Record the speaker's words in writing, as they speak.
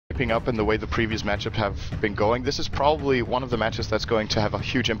shaping up and the way the previous matchups have been going, this is probably one of the matches that's going to have a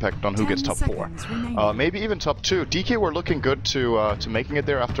huge impact on who gets top 4. Maybe even top 2. DK were looking good to making it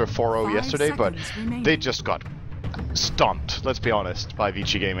there after a 4-0 yesterday, but they just got stomped, let's be honest, by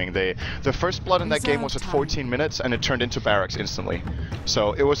Vici Gaming. The first blood in that game was at 14 minutes and it turned into barracks instantly.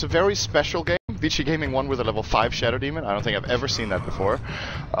 So it was a very special game. Vici Gaming won with a level 5 Shadow Demon. I don't think I've ever seen that before.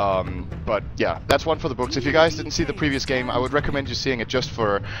 But yeah, that's one for the books. If you guys didn't see the previous game, I would recommend you seeing it just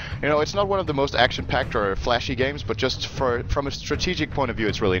for, you know, it's not one of the most action-packed or flashy games, but just from a strategic point of view,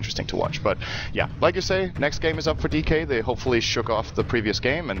 it's really interesting to watch. But yeah, like you say, next game is up for DK. They hopefully shook off the previous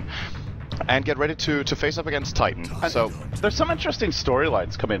game and get ready to face up against Titan. So there's some interesting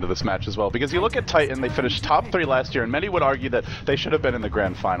storylines coming into this match as well, because you look at Titan, they finished top 3 last year, and many would argue that they should have been in the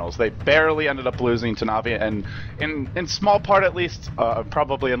grand finals. They barely ended up losing to Navi, and in small part at least,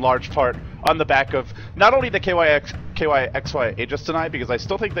 probably in large part, on the back of not only the KYXY Aegis tonight, because I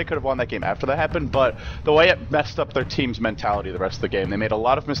still think they could have won that game after that happened, but the way it messed up their team's mentality the rest of the game. They made a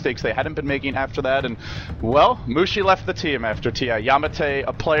lot of mistakes they hadn't been making after that, and well, Mushi left the team after TI. Yamate,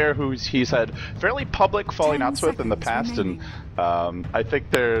 a player who he's had fairly public falling outs with in the past, and I think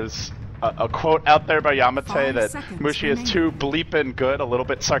there's a quote out there by Yamate that Mushi is too bleepin' good, a little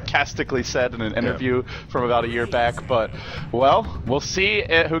bit sarcastically said in an interview from about a year back. But, well, we'll see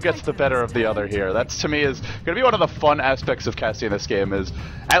who gets the better of the other here. That's, to me, is going to be one of the fun aspects of casting this game, is,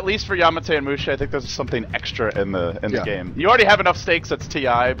 at least for Yamate and Mushi, I think there's something extra in the game. You already have enough stakes, that's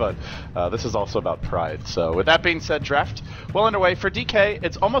TI, but this is also about pride. So, with that being said, draft well underway. For DK,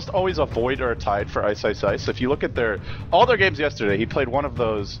 it's almost always a void or a tide for Ice. If you look at all their games yesterday, he played one of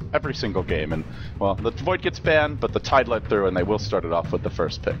those every single game, and well, the void gets banned, but the tide led through, and they will start it off with the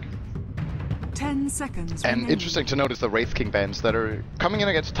first pick. 10 seconds. And interesting to notice the Wraith King bans that are coming in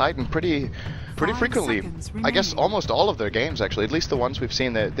against Titan pretty frequently. I guess almost all of their games, actually, at least the ones we've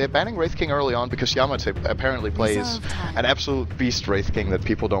seen. They're banning Wraith King early on because Yamate apparently plays an absolute beast Wraith King that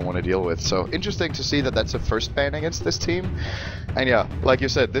people don't want to deal with. So interesting to see that that's a first ban against this team. And yeah, like you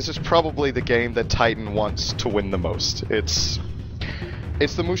said, this is probably the game that Titan wants to win the most. It's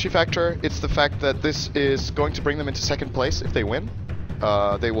the Mushi factor. It's the fact that this is going to bring them into second place if they win.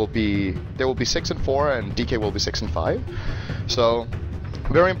 They will be 6-4 and DK will be 6-5. So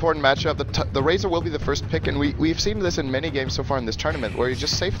very important matchup. The Razor will be the first pick, and we've seen this in many games so far in this tournament, where you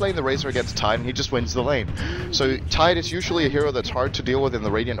just safe lane the Razor against Tide and he just wins the lane. So Tide is usually a hero that's hard to deal with in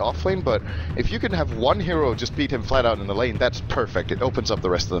the Radiant offlane, but if you can have one hero just beat him flat out in the lane, that's perfect. It opens up the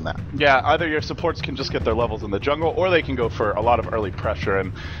rest of the map. Yeah, either your supports can just get their levels in the jungle, or they can go for a lot of early pressure.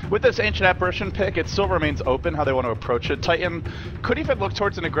 And with this Ancient Apparition pick, it still remains open how they want to approach it. Titan could even look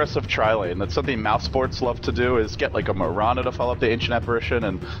towards an aggressive tri-lane. That's something Mouse Sports love to do, is get like a Mirana to follow up the Ancient Apparition,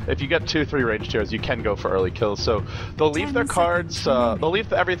 and if you get 2-3 ranged heroes, you can go for early kills. So they'll leave their cards, they'll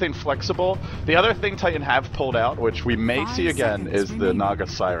leave everything flexible. The other thing Titan have pulled out, which we may see again, is the Naga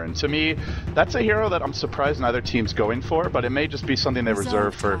Siren. To me, that's a hero that I'm surprised neither team's going for, but it may just be something they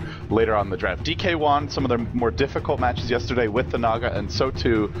reserve for later on in the draft. DK won some of their more difficult matches yesterday with the Naga, and so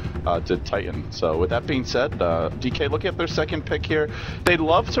too did Titan. So with that being said, DK looking at their second pick here. They'd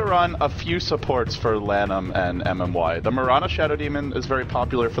love to run a few supports for Lanham and MMY. The Mirana Shadow Demon is very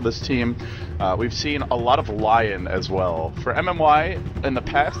popular for this team. We've seen a lot of Lion as well for MMY in the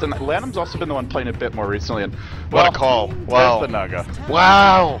past, and Lanham's also been the one playing a bit more recently. And well, what a call! Wow, there's the Naga.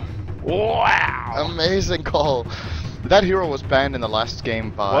 Wow, wow, amazing call. That hero was banned in the last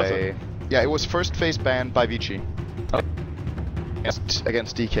game by. Was it? Yeah, it was first phase banned by Vici.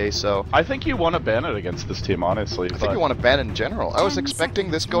 Against DK, so I think you want to ban it against this team, honestly. I think you want to ban it in general. I was expecting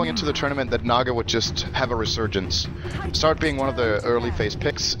this going into the tournament, that Naga would just have a resurgence, start being one of the early phase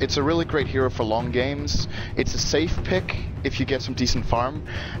picks. It's a really great hero for long games. It's a safe pick if you get some decent farm,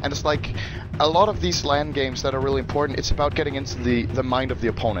 and it's like a lot of these LAN games that are really important, it's about getting into the mind of the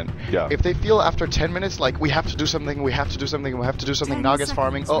opponent. Yeah. If they feel after 10 minutes like we have to do something, we have to do something, we have to do something, Naga's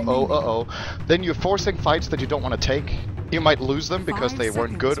farming, then you're forcing fights that you don't want to take. You might lose them because they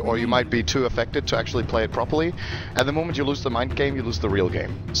weren't good, or you might be too affected to actually play it properly. And the moment you lose the mind game, you lose the real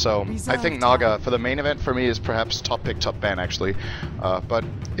game. So I think Naga, for the main event, for me, is perhaps top pick, top ban, actually. But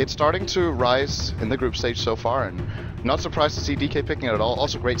it's starting to rise in the group stage so far, and not surprised to see DK picking it at all.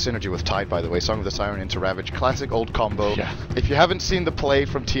 Also great synergy with Tide, by the way. Song of the Siren into Ravage. Classic old combo. Yeah. If you haven't seen the play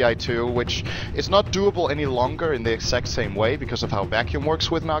from TI2, which is not doable any longer in the exact same way because of how Vacuum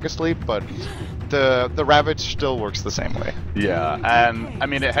works with Naga Sleep, but the Ravage still works the same way. Yeah, and I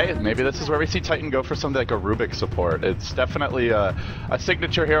mean, hey, maybe this is where we see Titan go for something like a Rubik support. It's definitely a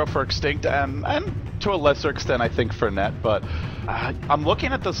signature hero for Extinct, and to a lesser extent, I think, for Net, but I'm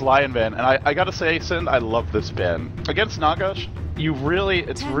looking at this Lion ban, and I gotta say, Sin, I love this ban. Against Naga,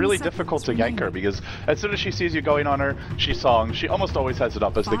 it's really difficult to gank her, because as soon as she sees you going on her, she songs. She almost always has it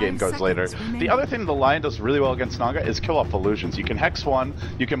up as the game goes later. The other thing the Lion does really well against Naga is kill off illusions. You can hex one,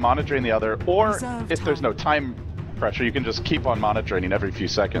 you can Mana Drain the other, or if there's no time pressure, you can just keep on Mana Draining every few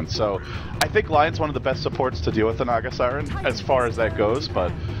seconds. So I think Lion's one of the best supports to deal with the Naga Siren as far as that goes,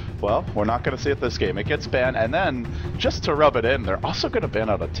 but well, we're not going to see it this game. It gets banned, and then just to rub it in, they're also going to ban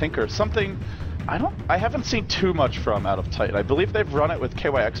out a Tinker, something I haven't seen too much from out of Titan. I believe they've run it with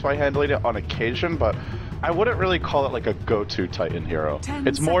KYXY handling it on occasion, but I wouldn't really call it like a go-to Titan hero.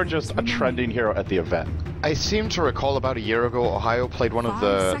 It's more just a trending hero at the event. I seem to recall about a year ago, Ohio played one of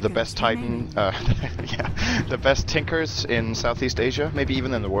the best Titan, the best Tinkers in Southeast Asia, maybe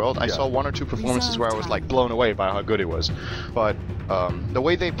even in the world. I saw one or two performances where I was like blown away by how good he was. But the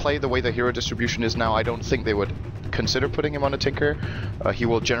way they play, the way the hero distribution is now, I don't think they would consider putting him on a Tinker. He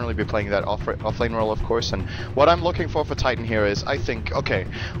will generally be playing that off-lane role, of course, and what I'm looking for Titan here is, I think, okay,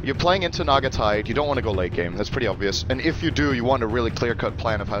 you're playing into Naga Tide, you don't want to go late game, that's pretty obvious, and if you do, you want a really clear-cut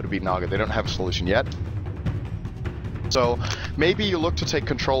plan of how to beat Naga. They don't have a solution yet. So maybe you look to take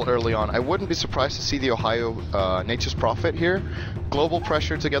control early on. I wouldn't be surprised to see the Ohio Nature's Prophet here. Global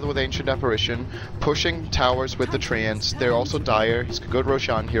pressure together with Ancient Apparition, pushing towers with the Treants. They're also Dire, he's a good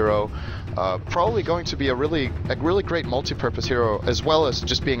Roshan hero. Probably going to be a really great multi-purpose hero, as well as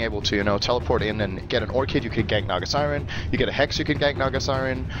just being able to, you know, teleport in and get an Orchid. You can gank Naga Siren. You get a Hex, you can gank Naga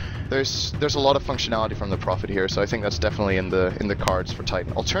Siren. There's a lot of functionality from the Prophet here, so I think that's definitely in the cards for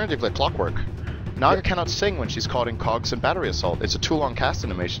Titan. Alternatively, Clockwork. Naga cannot sing when she's caught in Cogs and Battery Assault. It's a too long cast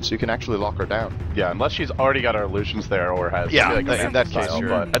animation, so you can actually lock her down. Yeah, unless she's already got her illusions there or has like in that case, sure.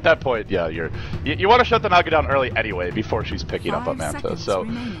 But at that point, yeah, you want to shut the Naga down early anyway before she's picking up a Manta. So,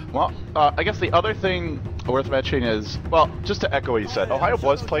 well, I guess the other thing worth mentioning is, well, just to echo what you said, Ohio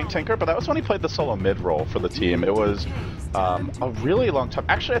was playing Tinker, but that was when he played the solo mid role for the team. It was a really long time.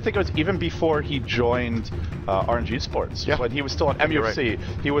 Actually, I think it was even before he joined RNG Sports. Yeah. When he was still on MUFC,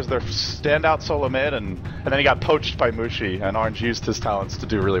 he was their standout solo mid, and then he got poached by Mushi, and RNG used his talents to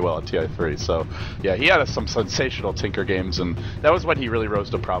do really well at TI3. So yeah, he had some sensational Tinker games, and that was when he really rose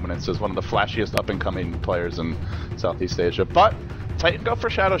to prominence as one of the flashiest up-and-coming players in Southeast Asia. But Titan go for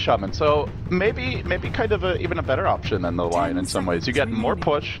Shadow Shaman, so maybe kind of even a better option than the Lion in some ways. You get more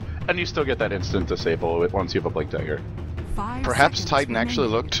push, and you still get that instant disable once you have a Blink Dagger. Perhaps Titan actually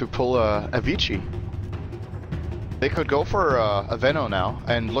looked to pull a Avicii. They could go for a Veno now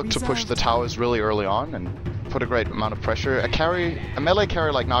and look to push the towers really early on and put a great amount of pressure. A melee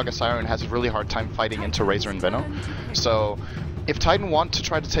carry like Naga Siren has a really hard time fighting into Razor and Veno. So if Titan want to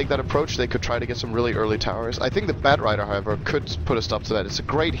try to take that approach, they could try to get some really early towers. I think the Bat Rider, however, could put a stop to that. It's a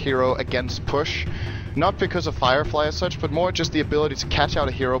great hero against push. Not because of Firefly as such, but more just the ability to catch out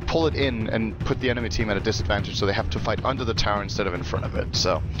a hero, pull it in, and put the enemy team at a disadvantage, so they have to fight under the tower instead of in front of it.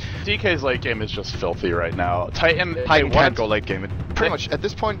 So DK's late game is just filthy right now. Titan can't go late game. Pretty much at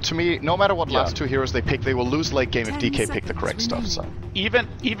this point, to me, no matter what last two heroes they pick, they will lose late game if DK pick the correct stuff. So even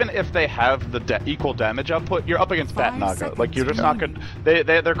if they have the equal damage output, you're up against Bat Naga. Like, you're just not gonna.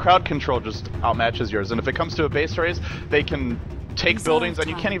 Their crowd control just outmatches yours, and if it comes to a base race, they can take buildings and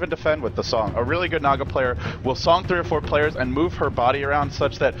you can't even defend with the song. A really good Naga player will song 3 or 4 players and move her body around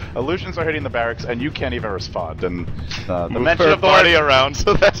such that illusions are hitting the barracks and you can't even respond. And the mention of the body around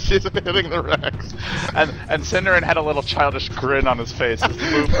so that she's hitting the racks. And Cinderin had a little childish grin on his face as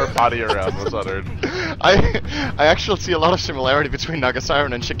move her body around was uttered. I actually see a lot of similarity between Naga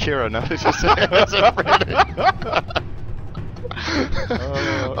Siren and Shakira now that you say it.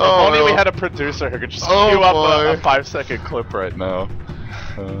 If only we had a producer who could just queue up a 5-second clip right now.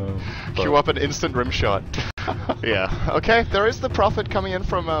 Queue up an instant rim shot. Yeah. Okay, there is the Prophet coming in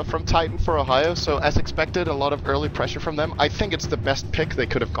from Titan for Ohio, so as expected, a lot of early pressure from them. I think it's the best pick they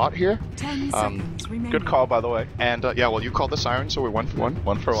could have got here. Good call, by the way. And yeah, well, you called the Siren, so we're 1 for 1.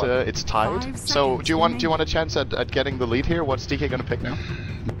 1 for 1. It's tied. So do you want a chance at getting the lead here? What's DK gonna pick now?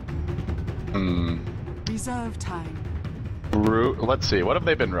 Reserve time. Let's see, what have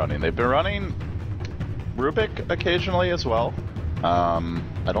they been running? They've been running Rubik occasionally as well.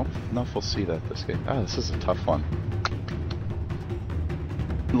 I don't know if we'll see that this game. Oh, this is a tough one.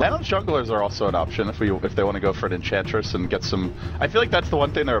 Land on junglers are also an option if they want to go for an Enchantress and get some. I feel like that's the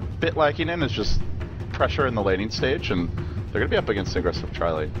one thing they're a bit lacking in is just pressure in the laning stage, and they're gonna be up against aggressive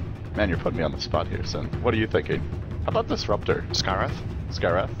tri-lane. Man, you're putting me on the spot here, Sin. What are you thinking? How about Disruptor?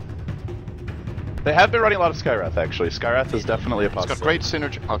 Skywrath? They have been running a lot of Skywrath, actually. Skywrath is definitely a possibility. It's got great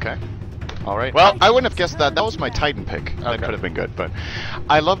synergy. Okay. All right. Well, I wouldn't have guessed that. That was my Titan pick. That could have been good, but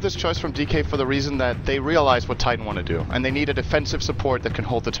I love this choice from DK for the reason that they realize what Titan want to do, and they need a defensive support that can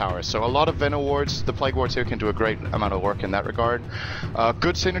hold the towers. So a lot of Venom wards, the Plague wards here can do a great amount of work in that regard.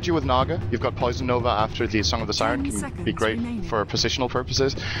 Good synergy with Naga. You've got Poison Nova after the Song of the Siren can be great for positional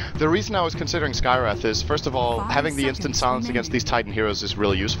purposes. The reason I was considering Skywrath is, first of all, having the instant silence against these Titan heroes is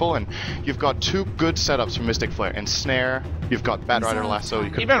really useful, and you've got two good setups for Mystic Flare. And Snare, you've got Batrider Lasso. You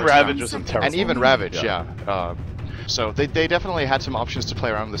could even Ravage isn't terrible. And even Ravage, yeah. So they definitely had some options to play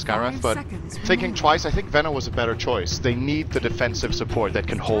around with the Skywrath, but thinking twice, I think Venom was a better choice. They need the defensive support that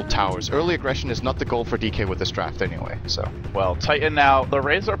can hold towers. Early aggression is not the goal for DK with this draft anyway, so. Well, Titan now, the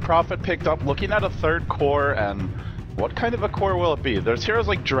Razor Prophet picked up, looking at a third core, and what kind of a core will it be? There's heroes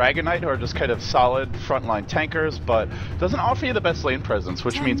like Dragonite who are just kind of solid frontline tankers, but doesn't offer you the best lane presence,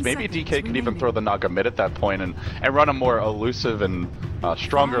 which means maybe DK could even throw the Naga mid at that point and run a more elusive and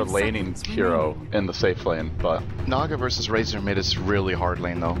stronger laning hero in the safe lane. But Naga versus Razor mid is really hard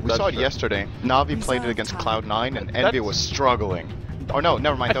lane though. We saw it yesterday. Navi played it against Cloud9 and Envy was struggling. Or no,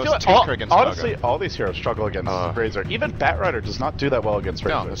 never mind, that was Tinker against honestly, Naga. all these heroes struggle against Razor. Even Batrider does not do that well against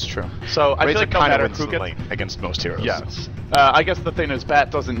Razor. No, that's true. So I feel like no matter who gets lane against most heroes. Yes. I guess the thing is,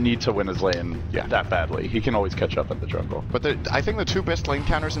 Bat doesn't need to win his lane that badly. He can always catch up in the jungle. But I think the two best lane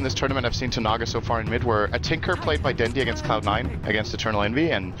counters in this tournament I've seen to Naga so far in mid were a Tinker played by Dendi against Cloud9 against Eternal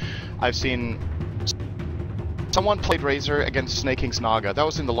Envy, and I've seen someone played Razor against Snaking's Naga. That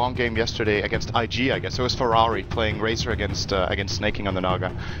was in the long game yesterday against IG, I guess. It was Ferrari playing Razor against Snaking on the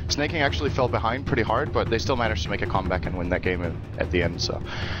Naga. Snaking actually fell behind pretty hard, but they still managed to make a comeback and win that game at the end. So,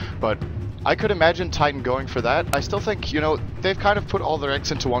 but I could imagine Titan going for that. I still think, you know, they've kind of put all their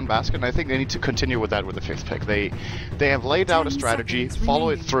eggs into one basket, and I think they need to continue with that with the 5th pick. They have laid out a strategy,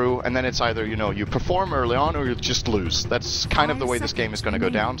 follow it through, and then it's either, you know, you perform early on or you just lose. That's kind of the way this game is going to go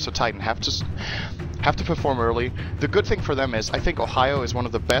down. So Titan have to perform early. The good thing for them is I think Ohio is one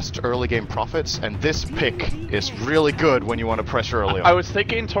of the best early game prophets, and this pick is really good when you want to pressure early on. I was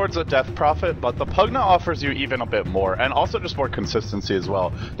thinking towards a Death Prophet, but the Pugna offers you even a bit more, and also just more consistency as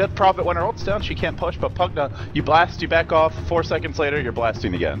well. Death Prophet, when her ult's down, she can't push, but Pugna, you blast, you back off, 4 seconds later, you're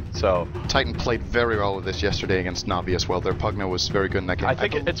blasting again. So Titan played very well with this yesterday against Navi as well. Their Pugna was very good in that game. I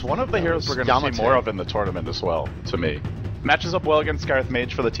think it's one of the heroes we're going to see more of in the tournament as well, to me. Matches up well against Scarth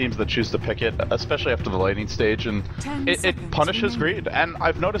Mage for the teams that choose to pick it, especially after the laning stage, and it punishes greed. And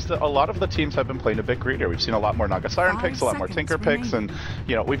I've noticed that a lot of the teams have been playing a bit greedier. We've seen a lot more Naga Siren picks, a lot more Tinker picks, and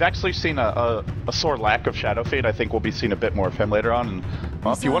you know, we've actually seen a sore lack of Shadow Fade. I think we'll be seeing a bit more of him later on. And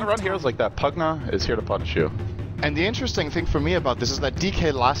well, if you want to run heroes like that, Pugna is here to punish you. And the interesting thing for me about this is that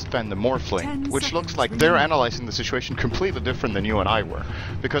DK last banned the Morphling, which looks like they're analyzing the situation completely different than you and I were.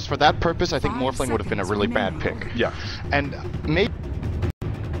 Because for that purpose, I think Morphling would have been a really bad pick. Yeah. And maybe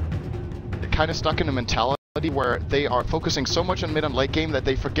kind of stuck in a mentality where they are focusing so much on mid and late game that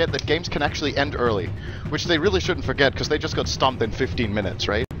they forget that games can actually end early, which they really shouldn't forget because they just got stomped in 15 minutes,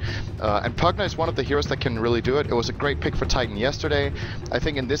 right? And Pugna is one of the heroes that can really do it. It was a great pick for Titan yesterday. I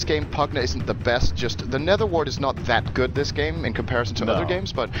think in this game, Pugna isn't the best. Just the Nether Ward is not that good this game in comparison to other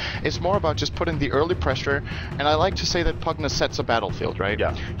games, but it's more about just putting the early pressure. And I like to say that Pugna sets a battlefield, right?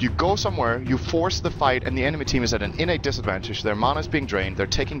 Yeah. You go somewhere, you force the fight, and the enemy team is at an innate disadvantage. Their mana is being drained. They're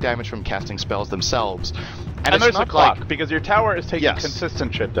taking damage from casting spells themselves. And there's a clock, because your tower is taking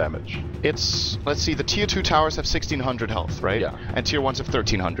consistent chip damage. It's, let's see, the tier 2 towers have 1600 health, right? Yeah. And tier 1s have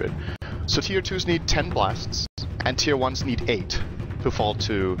 1300. So tier 2s need 10 blasts, and tier 1s need 8 to fall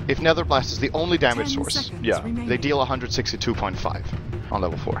to... If Nether Blast is the only damage source, they deal 162.5 on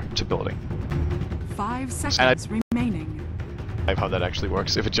level 4 to building. 5 seconds remaining. How that actually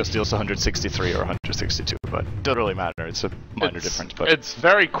works, if it just deals 163 or 162, but it doesn't really matter, it's a minor difference. But it's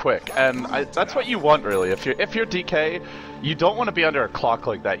very quick, and that's what you want really. If you're DK, you don't want to be under a clock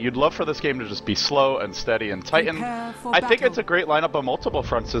like that. You'd love for this game to just be slow and steady. And Titan, I think it's a great lineup on multiple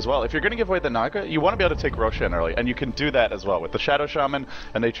fronts as well. If you're going to give away the Naga, you want to be able to take Roshan early, and you can do that as well with the Shadow Shaman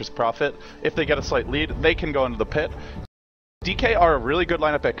and Nature's Prophet. If they get a slight lead, they can go into the pit. DK are a really good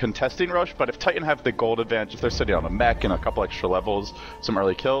lineup at contesting Rosh, but if Titan have the gold advantage, if they're sitting on a mech and a couple extra levels, some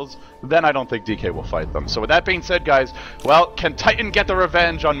early kills, then I don't think DK will fight them. So with that being said, guys, well, can Titan get the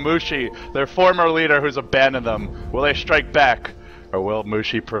revenge on Mushi, their former leader who's abandoned them? Will they strike back, or will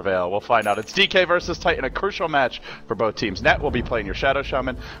Mushi prevail? We'll find out. It's DK versus Titan, a crucial match for both teams. Net will be playing your Shadow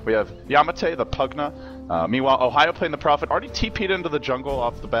Shaman. We have Yamate, the Pugna. Meanwhile, Ohio playing the Prophet, already TP'd into the jungle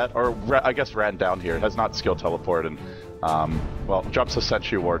off the bat, or I guess ran down here, has not skill teleported. And Well, drops a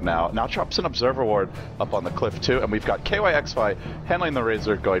Sentry Ward now. Now drops an Observer Ward up on the cliff too, and we've got KYXY handling the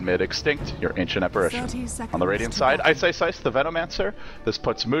Razor, going mid. Extinct, your Ancient Apparition. On the Radiant side, Ice, the Venomancer. This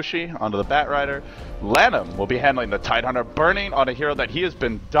puts Mushi onto the Batrider. Lanham will be handling the Tidehunter, burning on a hero that he has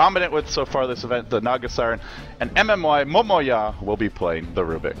been dominant with so far this event, the Naga Siren. And MMY Momoya will be playing the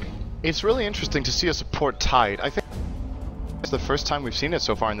Rubik. It's really interesting to see a support Tide. I think it's the first time we've seen it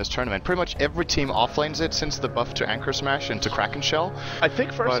so far in this tournament. Pretty much every team offlanes it since the buff to Anchor Smash and to Kraken Shell. I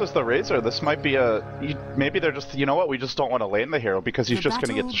think versus the Razor, this might be maybe they're just, you know what, we just don't want to lane the hero because he's just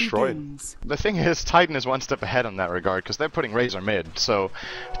going to get destroyed. The thing is, Titan is one step ahead on that regard because they're putting Razor mid. So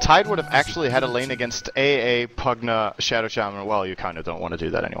Tide would have actually had a lane against AA, Pugna, Shadow Shaman. Well, you kind of don't want to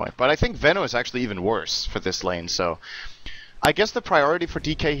do that anyway. But I think Veno is actually even worse for this lane, so I guess the priority for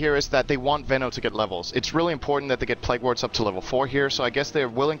DK here is that they want Veno to get levels. It's really important that they get Plague Wards up to level 4 here, so I guess they're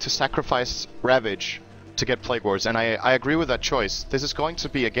willing to sacrifice Ravage to get Plague Wards, and I agree with that choice. This is going to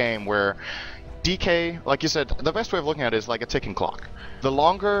be a game where DK, like you said, the best way of looking at it is like a ticking clock. The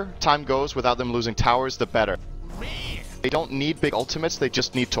longer time goes without them losing towers, the better. They don't need big ultimates, they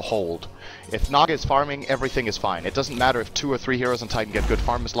just need to hold. If Naga is farming, everything is fine. It doesn't matter if 2 or 3 heroes on Titan get good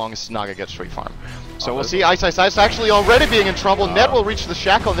farm as long as Naga gets free farm. So we'll see Ice actually already being in trouble. Ned will reach the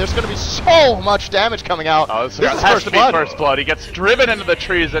shackle and there's going to be so much damage coming out. This has to be first blood. He gets driven into the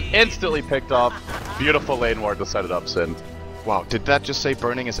trees and instantly picked off. Beautiful lane ward to set it up, Sin. Wow, did that just say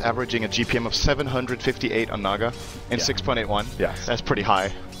Burning is averaging a GPM of 758 on Naga in 6.81? Yes. That's pretty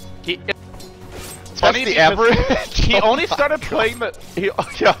high. That's the average. He only started playing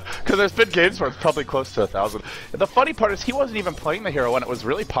because there's been games where it's probably close to 1,000. The funny part is he wasn't even playing the hero when it was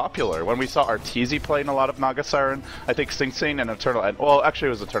really popular. When we saw Arteezy playing a lot of Naga Siren, I think Sing Sing and Eternal well, actually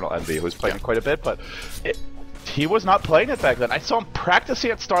it was Eternal Envy who was playing it quite a bit, but he was not playing it back then. I saw him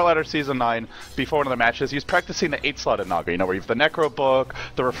practicing at Starladder Season 9 before one of the matches. He was practicing the 8-slotted Naga, you know, where you have the Necro Book,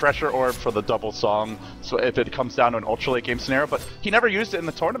 the Refresher Orb for the double song, so if it comes down to an ultra late game scenario, but he never used it in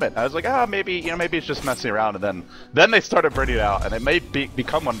the tournament. I was like, maybe it's just messing around, and then they started bringing it out, and it may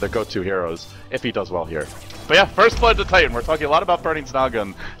become one of their go-to heroes if he does well here. But yeah, first blood to Titan. We're talking a lot about Burning's Naga,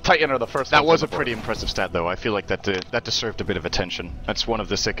 and Titan are the first. That was a pretty impressive stat, though. I feel like that deserved a bit of attention. That's one of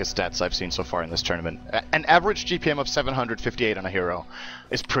the sickest stats I've seen so far in this tournament. An average GPM of 758 on a hero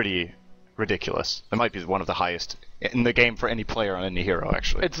is pretty ridiculous. It might be one of the highest in the game for any player on any hero,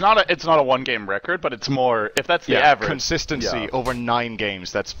 actually. It's not a one-game record, but it's more, if that's the average. Consistency over 9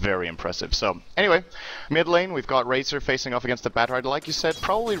 games, that's very impressive. So, anyway, mid lane, we've got Razor facing off against the Batrider. Like you said,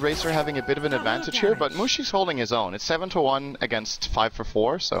 probably Razor having a bit of an advantage here, but Mushi's holding his own. It's 7-1 against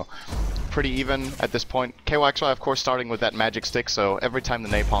 5-4, so pretty even at this point. KYXY, of course, starting with that magic stick, so every time the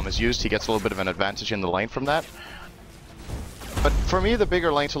Napalm is used, he gets a little bit of an advantage in the lane from that. But for me, the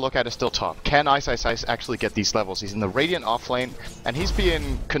bigger lane to look at is still top. Can Ice actually get these levels? He's in the Radiant off lane, and he's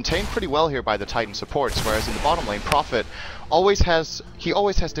being contained pretty well here by the Titan supports, whereas in the bottom lane, Prophet always has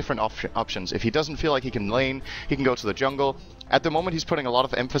different options. If he doesn't feel like he can lane, he can go to the jungle. At the moment, he's putting a lot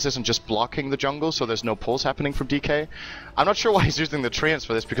of emphasis on just blocking the jungle, so there's no pulls happening from DK. I'm not sure why he's using the treants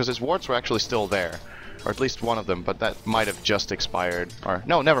for this, because his wards were actually still there. Or at least one of them, but that might have just expired. Or,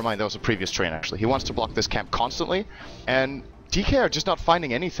 no, never mind, that was a previous train, actually. He wants to block this camp constantly, and DK are just not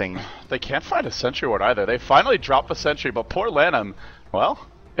finding anything. They can't find a Sentry Ward either. They finally drop a Sentry, but poor Lanham, well,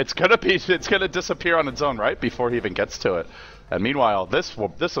 it's gonna disappear on its own, right, before he even gets to it. And meanwhile, this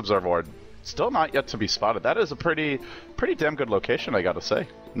Observer Ward still not yet to be spotted. That is a pretty damn good location, I gotta say.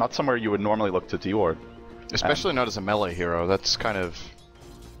 Not somewhere you would normally look to D-Ward. Especially not as a melee hero. That's kind of...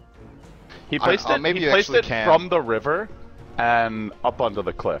 He placed it from the river and up onto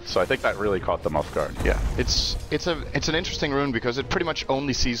the cliff, so I think that really caught them off guard. Yeah, it's an interesting rune because it pretty much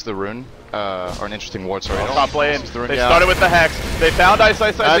only sees the rune, or an interesting ward. Sorry, top lane. They started with the Hex. They found Ice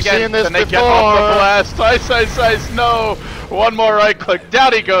again, and they get off the blast. Ice, no! One more right click.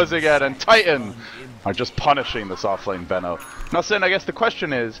 Down he goes again, and Titan are just punishing this offlane Veno. Now, Sin, I guess the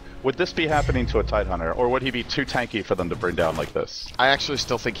question is, would this be happening to a Tidehunter, or would he be too tanky for them to bring down like this? I actually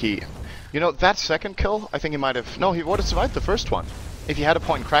still think he... You know, that second kill, I think he might have... No, he would have survived the first one. If he had a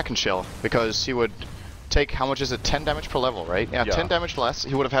point in Kraken Shell, because he would take, how much is it, 10 damage per level, right? Yeah, 10 damage less.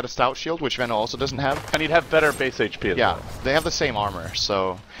 He would have had a Stout Shield, which Veno also doesn't have. And he'd have better base HP as well. Yeah, they have the same armor,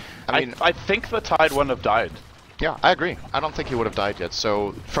 so... I think the Tide wouldn't have died. Yeah, I agree. I don't think he would have died yet.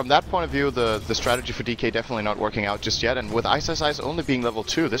 So from that point of view, the strategy for DK definitely not working out just yet. And with IceFrog only being level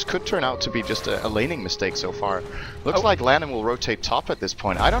 2, this could turn out to be just a laning mistake so far. Looks like Lanham will rotate top at this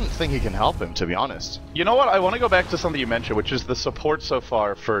point. I don't think he can help him, to be honest. You know what? I want to go back to something you mentioned, which is the support so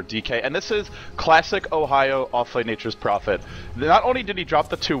far for DK. And this is classic Ohio offlane nature's prophet. Not only did he drop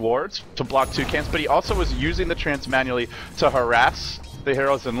the 2 wards to block 2 camps, but he also was using the trance manually to harass the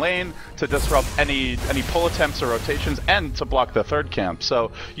heroes in lane, to disrupt any pull attempts or rotations, and to block the 3rd camp.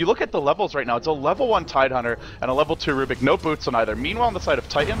 So you look at the levels right now, it's a level 1 Tidehunter and a level 2 Rubik, no boots on either. Meanwhile on the side of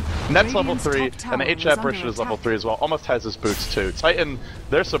Titan, Net's level 3, and the HF Brishet is level 3 as well, almost has his boots too. Titan,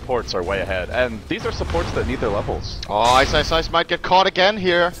 their supports are way ahead, and these are supports that need their levels. Oh, Ice might get caught again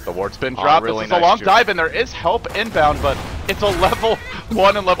here. The ward's been dropped, really this is a long dive, and there is help inbound, but it's a level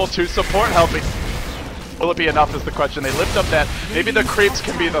 1 and level 2 support helping. Will it be enough is the question. They lift up that. Maybe the creeps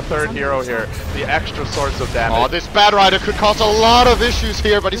can be the 3rd hero here. The extra source of damage. Oh, this Bad Rider could cause a lot of issues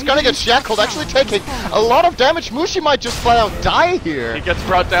here, but he's gonna get shackled, actually taking a lot of damage. Mushi might just flat out die here. He gets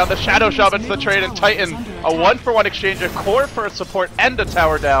brought down. The Shadow Shaman's the trade, and Titan, a 1-for-1 exchange, a core for a support and a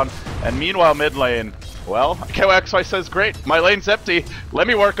tower down. And meanwhile, mid lane, well, KYXY says, great, my lane's empty. Let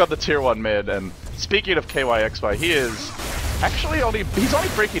me work on the tier 1 mid. And speaking of KYXY, he is actually he's only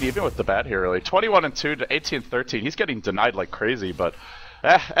breaking even with the bat here, really. 21-2 to 18-13. He's getting denied like crazy, but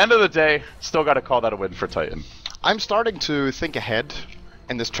end of the day, still got to call that a win for Titan. I'm starting to think ahead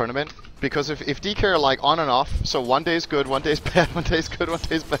in this tournament, because if DK are like on and off, so one day is good, one day is bad, one day is good, one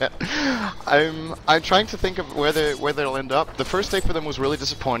day is bad, I'm trying to think of where they'll end up. The first day for them was really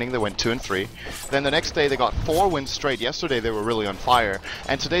disappointing. They went 2-3. Then the next day they got 4 wins straight. Yesterday they were really on fire,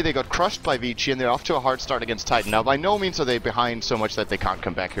 and today they got crushed by Vici, and they're off to a hard start against Titan. Now by no means are they behind so much that they can't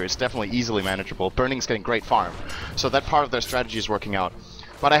come back here. It's definitely easily manageable. Burning's getting great farm, so that part of their strategy is working out.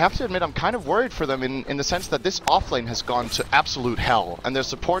 But I have to admit, I'm kind of worried for them in the sense that this offlane has gone to absolute hell, and their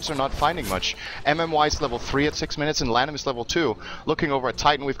supports are not finding much. MMY is level 3 at 6 minutes, and Lanham is level 2. Looking over at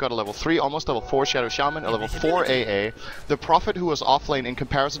Titan, we've got a level 3, almost level 4 Shadow Shaman, a level 4 AA. The Prophet, who was offlane in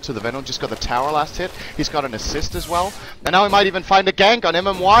comparison to the Venom, just got the tower last hit. He's got an assist as well. And now we might even find a gank on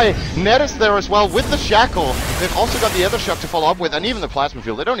MMY. Net is there as well with the Shackle. They've also got the Ether Shock to follow up with, and even the Plasma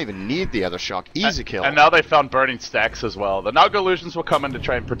Field. They don't even need the Ether Shock. Easy kill. And now they found Burning Stacks as well. The Naga Illusions will come in to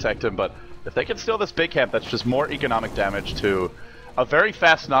try and protect him, but if they can steal this big camp, that's just more economic damage to a very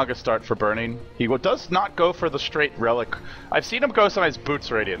fast Naga start for Burning. He does not go for the straight relic. I've seen him go sometimes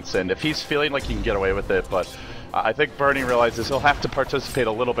Boots Radiance, and if he's feeling like he can get away with it, but I think Burning realizes he'll have to participate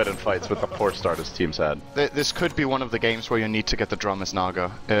a little bit in fights with the poor start his team's had. This could be one of the games where you need to get the drum as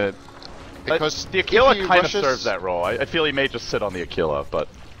Naga. Because the Aquila kind of serves that role. I feel he may just sit on the Aquila, but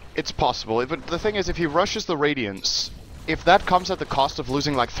it's possible. But the thing is, if he rushes the Radiance, if that comes at the cost of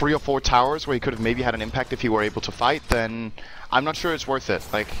losing like 3 or 4 towers where he could have maybe had an impact if he were able to fight, then I'm not sure it's worth it.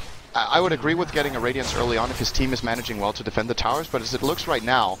 Like, I would agree with getting a Radiance early on if his team is managing well to defend the towers, but as it looks right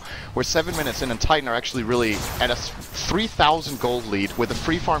now, we're 7 minutes in and Titan are actually really at a 3,000 gold lead with a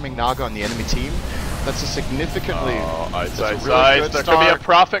free farming Naga on the enemy team. That's a significantly... Oh, ice. Really there could be a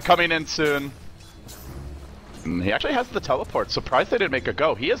Prophet coming in soon. And he actually has the teleport. Surprised they didn't make a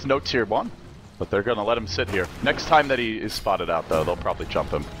go. He has no tier 1. But they're going to let him sit here. Next time that he is spotted out, though, they'll probably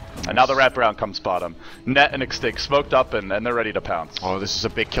jump him. And now the wraparound comes spot him. Net and Extinct smoked up, and they're ready to pounce. Oh, this is a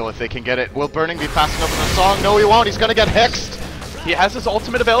big kill if they can get it. Will Burning be passing over the song? No, he won't. He's going to get hexed. He has his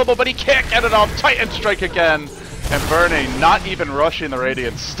ultimate available, but he can't get it off. Titan Strike again. And Burning, not even rushing the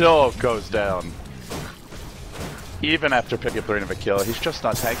Radiance, still goes down. Even after picking up the Ring of Aquila, he's just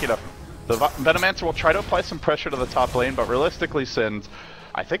not tanky enough. The Venomancer will try to apply some pressure to the top lane, but realistically, Sins,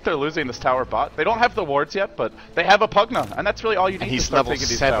 I think they're losing this tower bot. They don't have the wards yet, but they have a Pugna, and that's really all you need to start taking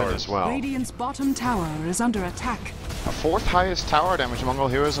these towers. He's level 7 as well. Radiant's bottom tower is under attack. A 4th highest tower damage among all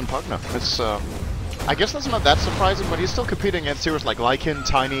heroes in Pugna. It's, I guess that's not that surprising, but he's still competing against heroes like Lycan,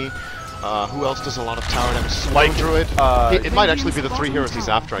 Tiny. Who else does a lot of tower damage? Lone Druid. It might actually be the 3 heroes he's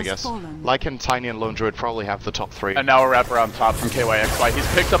after, I guess. Lycan, Tiny, and Lone Druid probably have the top 3. And now a wraparound top from KYXY. He's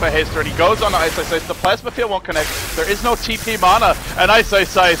picked up a haster and he goes on to Ice. The Plasma Field won't connect. There is no TP mana. And Ice.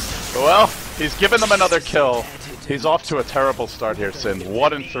 Well, he's given them another kill. He's off to a terrible start here, Sin.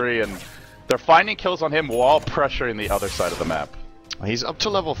 1-3, and they're finding kills on him while pressuring the other side of the map. He's up to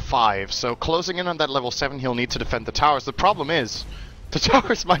level 5, so closing in on that level 7, he'll need to defend the towers. The problem is, the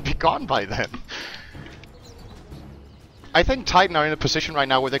towers might be gone by then. I think Titan are in a position right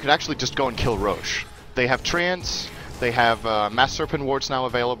now where they could actually just go and kill Roche. They have Treants, they have Mass Serpent wards now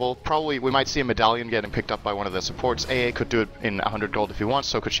available. Probably we might see a medallion getting picked up by one of their supports. AA could do it in 100 gold if he wants,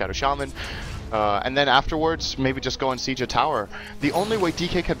 so could Shadow Shaman. and then afterwards, maybe just go and siege a tower. The only way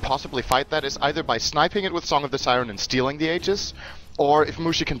DK can possibly fight that is either by sniping it with Song of the Siren and stealing the Aegis, or if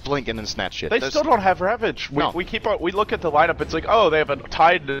Mushi can blink in and snatch it. They still don't have Ravage. We look at the lineup, it's like, oh, they have a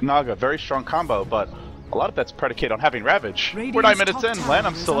tied Naga, very strong combo, but a lot of that's predicated on having Ravage. We're 9 minutes in,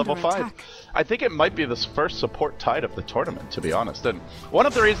 Lanham's still level 5. I think it might be the first support tide of the tournament, to be honest. And one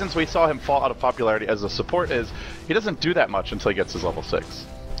of the reasons we saw him fall out of popularity as a support is he doesn't do that much until he gets his level 6.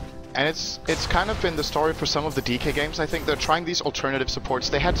 And it's kind of been the story for some of the DK games. I think they're trying these alternative supports.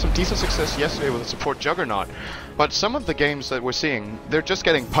 They had some decent success yesterday with a support Juggernaut, but some of the games that we're seeing, they're just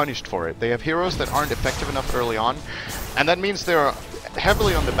getting punished for it. They have heroes that aren't effective enough early on, and that means they're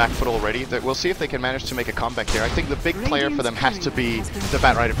heavily on the back foot already. We'll see if they can manage to make a comeback here. I think the big player for them has to be the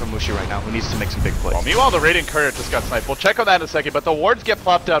Bat Rider from Mushi right now, who needs to make some big plays. Well, meanwhile, the Radiant Courier just got sniped. We'll check on that in a second, but the wards get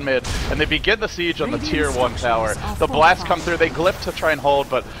plopped down mid, and they begin the siege on the tier 1 tower. The blasts come through, they glyph to try and hold,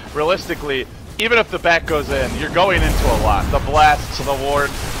 but realistically, even if the back goes in, you're going into a lot. The blasts, the ward,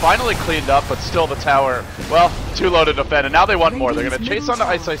 finally cleaned up, but still the tower, well, too low to defend, and now they want more. They're going to chase on the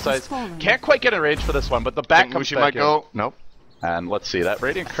Ice. Can't quite get in range for this one, but the back comes Mushi back might go. Nope. And let's see, that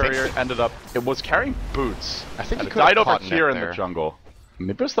Radiant Courier ended up, it was carrying boots. I think it died over here in the jungle.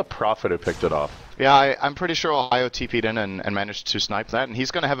 Maybe it was the Prophet who picked it off. Yeah, I'm pretty sure Ohio TP'd in and managed to snipe that, and he's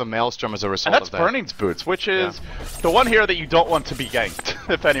going to have a Maelstrom as a result of that. And that's Burning's boots, which is the one here that you don't want to be ganked.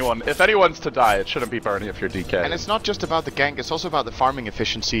 If anyone's to die, it shouldn't be Burning if you're DK. And it's not just about the gank, it's also about the farming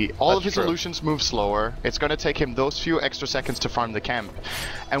efficiency. All of his illusions move slower. It's going to take him those few extra seconds to farm the camp.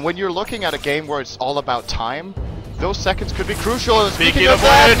 And when you're looking at a game where it's all about time, those seconds could be crucial. Speaking of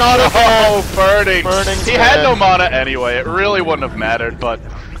that, Burning. He had no mana anyway. It really wouldn't have mattered, but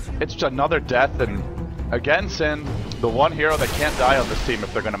it's just another death. And again, Sin, the one hero that can't die on this team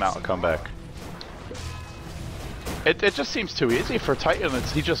if they're going to mount a comeback. It just seems too easy for Titan.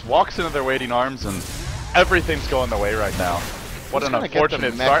 He just walks into their waiting arms and everything's going their way right now. What an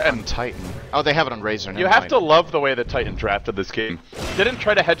unfortunate start. And Titan. Oh, they have it on Razor. You have to love the way that Titan drafted this game. Didn't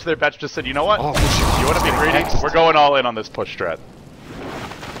try to hedge their bets, just said, you know what? You want to be greedy? We're going all in on this push strat.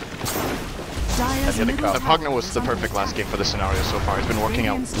 The Pugna was the perfect last game for the scenario so far. It's been working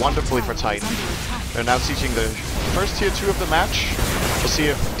out wonderfully for Titan. They're now sieging the first tier 2 of the match. We'll see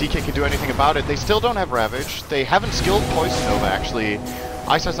if DK can do anything about it. They still don't have Ravage. They haven't skilled Poison Nova, actually.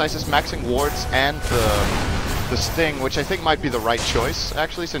 Ice is maxing wards and the Sting, which I think might be the right choice,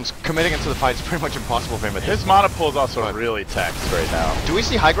 actually, since committing into the fight is pretty much impossible for him at this His mana pool is also really taxed right now. Do we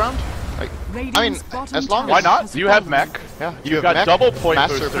see high ground? I mean, as long as... Why not? You have mech. Yeah, You've got double point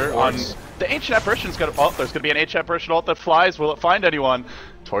booster on... The Ancient Apparition's got... Oh, there's going to be an Ancient Apparition ult that flies. Will it find anyone?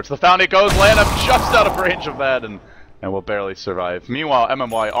 Towards the fountain it goes. Lanham just out of range of that and will barely survive. Meanwhile,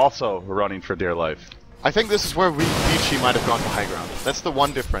 MMY also running for dear life. I think this is where Vici might have gone to high ground. That's the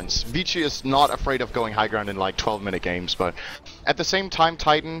one difference. Vici is not afraid of going high ground in like 12-minute games, but at the same time,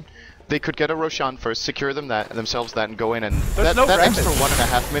 Titan, they could get a Roshan first, secure themselves that, and go in, and that extra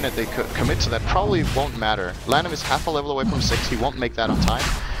 1.5 minute they could commit to that probably won't matter. Lanham is half a level away from 6, he won't make that on time.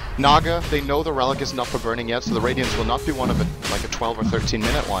 Naga, they know the Relic isn't up for burning yet, so the Radiance will not be one of it, like a 12 or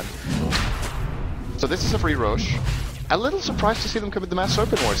 13-minute one. So this is a free Rosh. A little surprised to see them commit the Mass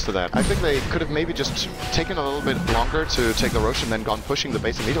Serpent Wards to that. I think they could have maybe just taken a little bit longer to take the Rosh and then gone pushing the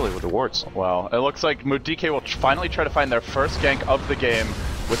base immediately with the wards. Well, it looks like DK will finally try to find their first gank of the game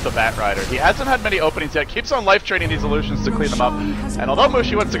with the Bat Rider. He hasn't had many openings yet, keeps on life training these illusions to clean them up. And although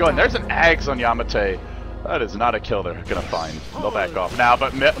Mushi wants to go in, there's an Ags on Yamate. That is not a kill they're gonna find. They'll back off now,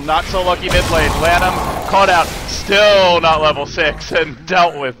 but not so lucky mid lane. Lanham caught out, still not level 6 and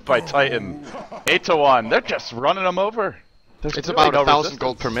dealt with by Titan. 8-1. They're just running them over. It's really about 1,000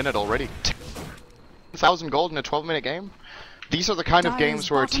 gold per minute already. 1,000 gold in a 12-minute game? These are the kind of games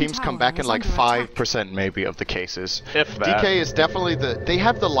where teams come back in like 5% maybe of the cases. If that. DK is definitely they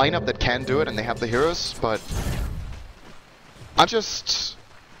have the lineup that can do it and they have the heroes, but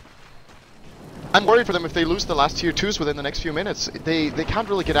I'm worried for them if they lose the last tier 2s within the next few minutes. They can't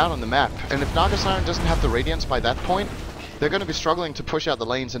really get out on the map, and if Naga Siren doesn't have the Radiance by that point, they're going to be struggling to push out the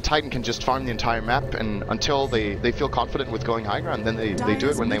lanes, and Titan can just farm the entire map, and until they feel confident with going high ground, then they do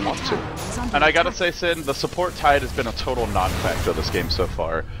it when they want to. And I gotta say, Sin, the support tide has been a total non-factor this game so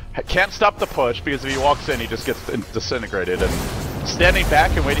far. Can't stop the push, because if he walks in, he just gets disintegrated, and standing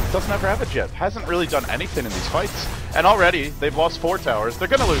back and waiting, doesn't have Ravage yet. Hasn't really done anything in these fights. And already, they've lost 4 towers, they're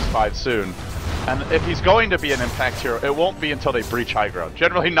gonna lose 5 soon. And if he's going to be an impact hero, it won't be until they breach high ground.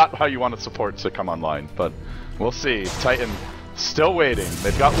 Generally not how you want the support to come online, but we'll see. Titan still waiting.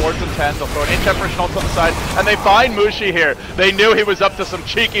 They've got wards in 10, they'll throw an Ancient Apparition ult on the side, and they find Mushi here. They knew he was up to some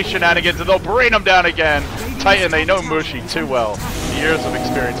cheeky shenanigans, and they'll bring him down again. Titan, they know Mushi too well. He years of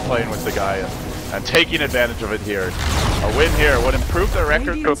experience playing with the guy and taking advantage of it here. A win here would improve their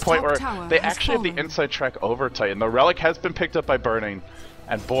record to a point where they actually have the inside track over Titan. The relic has been picked up by Burning,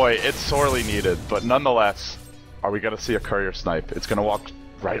 and boy, it's sorely needed. But nonetheless, are we going to see a courier snipe? It's going to walk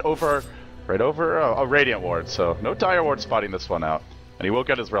right over a Radiant Ward, so no Dire Ward spotting this one out. And he will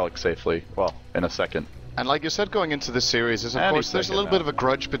get his relic safely, well, in a second. And like you said, going into this series, is of course there's a little bit of a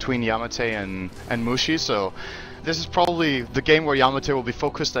grudge between Yamate and Mushi, so this is probably the game where Yamate will be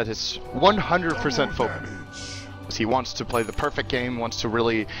focused at his 100% focus. He wants to play the perfect game, wants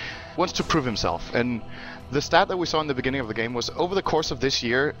to prove himself. And the stat that we saw in the beginning of the game was over the course of this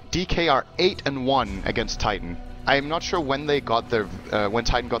year, DK are 8-1 against Titan. I'm not sure when they got their when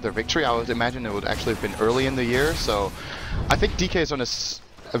Titan got their victory. I would imagine it would actually have been early in the year. So I think DK is on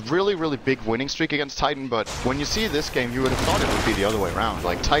a really, really big winning streak against Titan. But when you see this game, you would have thought it would be the other way around.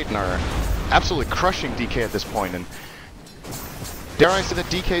 Like Titan are absolutely crushing DK at this point, and dare I say that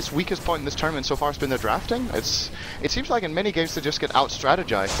DK's weakest point in this tournament so far has been their drafting. It seems like in many games they just get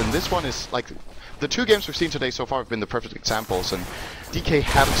out-strategized, and this one is like the two games we've seen today so far have been the perfect examples, and DK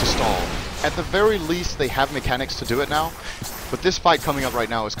having to stall. At the very least, they have mechanics to do it now, but this fight coming up right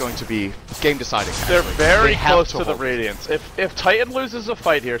now is going to be game-deciding. They're very close to the Radiance. If Titan loses a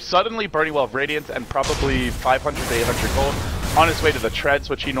fight here, suddenly Burning will have Radiance and probably 500 to 800 gold on his way to the treads,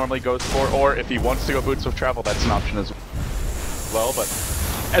 which he normally goes for, or if he wants to go Boots of Travel, that's an option as well. But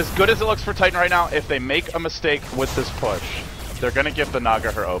as good as it looks for Titan right now, if they make a mistake with this push, they're going to give the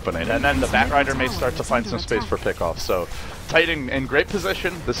Naga her opening, and then the Batrider may start to find some space for pickoff. So Titan in great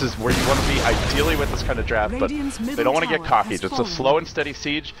position. This is where you want to be ideally with this kind of draft, but they don't want to get cocky. It's a slow and steady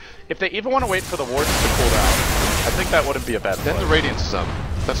siege. If they even want to wait for the wards to cool down, I think that wouldn't be a bad play. Then the Radiance is up.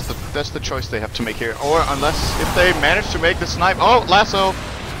 That's the choice they have to make here. Or unless if they manage to make the snipe. Oh, lasso!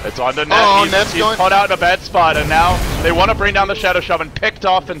 It's on to Net. Oh, he's put out in a bad spot, and now they want to bring down the Shadow Shaman, picked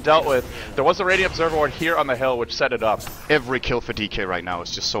off and dealt with. There was a Radiant Observer Ward here on the hill, which set it up. Every kill for DK right now is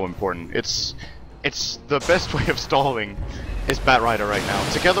just so important. It's the best way of stalling is Batrider right now,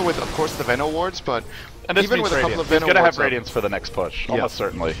 together with, of course, the Veno wards, but and this even with Radiance. a couple of Veno wards, he's gonna have up, Radiance for the next push, almost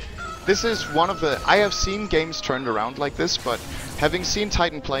certainly. This is one of the... I have seen games turned around like this, but having seen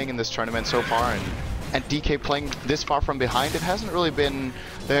Titan playing in this tournament so far and DK playing this far from behind, it hasn't really been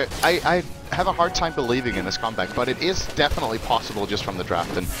there. I have a hard time believing in this comeback, but it is definitely possible just from the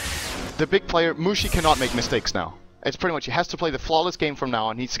draft. And the big player, Mushi, cannot make mistakes now. It's pretty much, he has to play the flawless game from now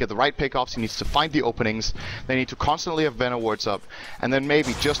on. He needs to get the right pickoffs, he needs to find the openings, they need to constantly have Veno wards up, and then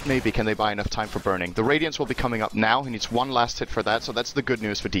maybe, just maybe, can they buy enough time for Burning. The Radiance will be coming up now, he needs one last hit for that, so that's the good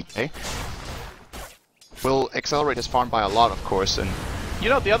news for DK. Will accelerate his farm by a lot, of course, and... You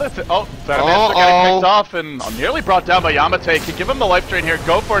know, the other thing... Oh, Venomancer getting picked off and nearly brought down by Yamate. Can give him the life drain here,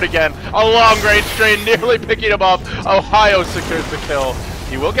 go for it again. A long range drain, nearly picking him off. Ohio secures the kill.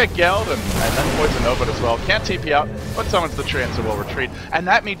 He will get Geld and then Poison Nova as well. Can't TP out, but summons the trance and will retreat. And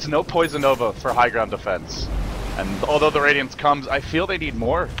that means no Poison Nova for high ground defense. And although the Radiance comes, I feel they need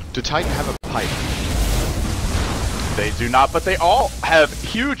more. Do Titan have a pipe? They do not, but they all have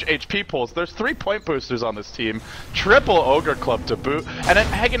huge HP pools. There's 3 point boosters on this team, triple Ogre Club to boot, and an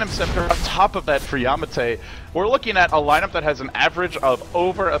Aghanim Scepter on top of that for Yamate. We're looking at a lineup that has an average of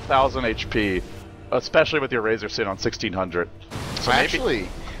over 1,000 HP, especially with your Razor Sin on 1,600. So actually,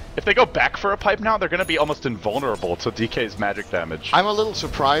 if they go back for a pipe now, they're going to be almost invulnerable to DK's magic damage. I'm a little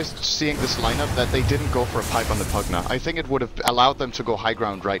surprised seeing this lineup that they didn't go for a pipe on the Pugna. I think it would have allowed them to go high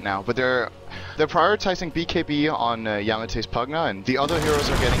ground right now, but they're prioritizing BKB on Yamate's Pugna, and the other heroes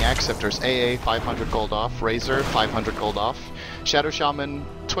are getting Axe Scepters. AA 500 gold off, Razor 500 gold off, Shadow Shaman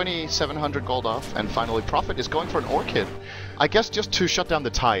 2,700 gold off, and finally Prophet is going for an Orchid. I guess just to shut down the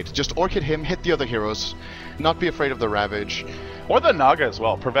tide. Just Orchid him, hit the other heroes, not be afraid of the Ravage. Or the Naga as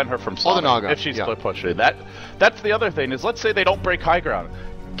well, prevent her from slamming if she's split pushing. That's the other thing, is let's say they don't break high ground.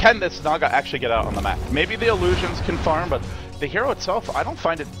 Can this Naga actually get out on the map? Maybe the illusions can farm, but the hero itself, I don't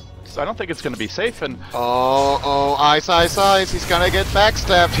think it's going to be safe. And Ice, he's going to get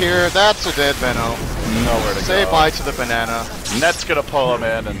backstabbed here. That's a dead Veno. Nowhere to go. Say bye to the banana. Net's going to pull him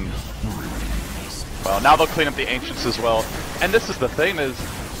in, and well, now they'll clean up the Ancients as well. And this is the thing, is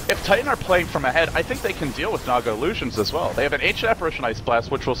if Titan are playing from ahead, I think they can deal with Naga Illusions as well. They have an Ancient Apparition Ice Blast,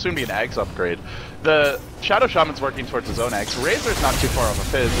 which will soon be an Ags upgrade. The Shadow Shaman's working towards his own Ags. Razor's not too far off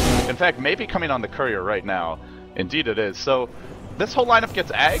of his. In fact, maybe coming on the Courier right now. Indeed it is. So this whole lineup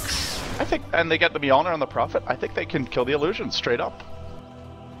gets Ags, I think, and they get the Mjolnir on the Prophet. I think they can kill the Illusions straight up.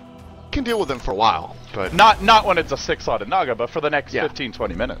 Can deal with them for a while, but... Not when it's a 6-slotted Naga, but for the next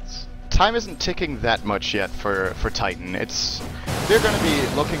 15-20 minutes. Time isn't ticking that much yet for Titan. They're going to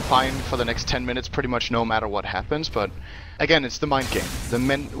be looking fine for the next 10 minutes pretty much no matter what happens, but again, it's the mind game.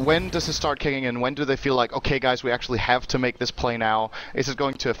 When does it start kicking in? When do they feel like, okay guys, we actually have to make this play now? Is it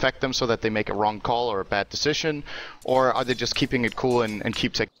going to affect them so that they make a wrong call or a bad decision? Or are they just keeping it cool and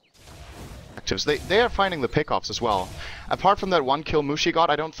keep taking actives? They are finding the pickoffs as well. Apart from that one kill Mushi got,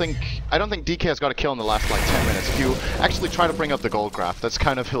 I don't think DK has got a kill in the last like 10 minutes. If you actually try to bring up the gold graph, that's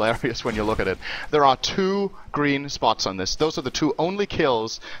kind of hilarious when you look at it. There are 2 green spots on this. Those are the 2 only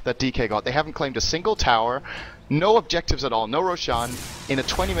kills that DK got. They haven't claimed a single tower. No objectives at all, no Roshan. In a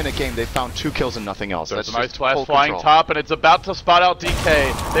 20-minute game, they found 2 kills and nothing else. There's a nice blast flying top, and it's about to spot out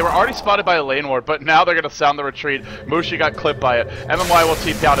DK. They were already spotted by a lane ward, but now they're going to sound the retreat. Mushi got clipped by it. MMY will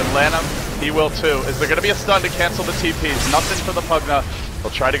TP out, and Lanham, he will too. Is there going to be a stun to cancel the TPs? Nothing for the Pugna.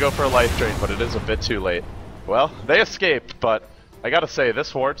 They'll try to go for a life drain, but it is a bit too late. Well, they escaped, but I got to say,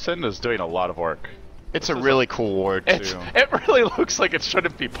 this Wardson is doing a lot of work. It's a really cool ward, too. It really looks like it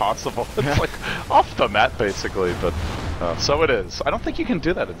shouldn't be possible. It's like off the mat, basically, but so it is. I don't think you can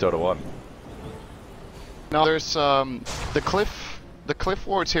do that in Dota 1. No, there's the cliff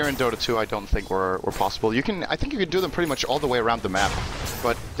wards here in Dota 2. I don't think were possible. I think you can do them pretty much all the way around the map,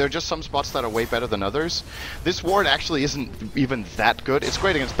 but there are just some spots that are way better than others. This ward actually isn't even that good. It's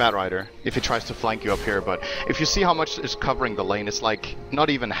great against Batrider if he tries to flank you up here, but if you see how much is covering the lane, it's like not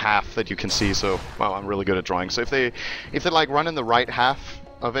even half that you can see. So wow, I'm really good at drawing. So if they like run in the right half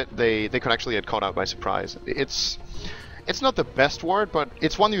of it, they could actually get caught out by surprise. It's not the best ward, but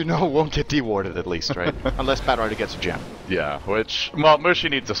it's one you know won't get dewarded at least, right? Unless Batrider gets a gem. Yeah, which, well, Mushi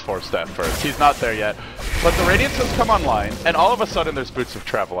needs his 4-step first. He's not there yet. But the Radiance has come online, and all of a sudden there's Boots of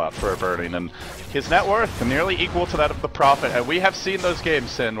Travel out for a burning, and his net worth nearly equal to that of the Prophet, and we have seen those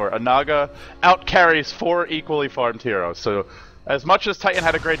games, Sin, where Anaga out-carries 4 equally farmed heroes. So, as much as Titan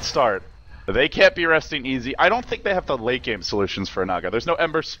had a great start, they can't be resting easy. I don't think they have the late game solutions for Anaga. There's no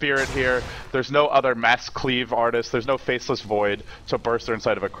Ember Spirit here. There's no other mass cleave artist. There's no Faceless Void to burst her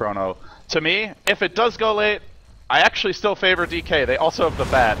inside of a Chrono. To me, if it does go late, I actually still favor DK. They also have the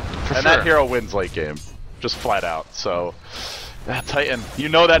bat, and that hero wins late game. Just flat out. So, Titan, you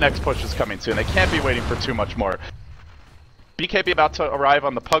know that next push is coming soon. They can't be waiting for too much more. BKB about to arrive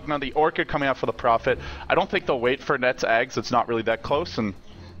on the Pugna, the Orchid coming out for the Prophet. I don't think they'll wait for Net's Ags. It's not really that close, and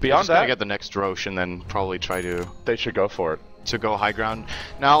beyond that, get the next Roche and then probably try to. They should go for it. To go high ground.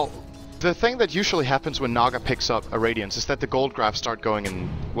 Now, the thing that usually happens when Naga picks up a Radiance is that the gold graphs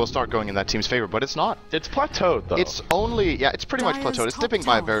will start going in that team's favor, but it's not. It's plateaued though. It's only, yeah, it's pretty much plateaued. It's dipping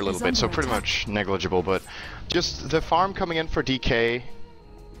by a very little bit, so pretty much negligible, but just the farm coming in for DK.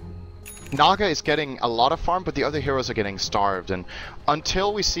 Naga is getting a lot of farm, but the other heroes are getting starved, and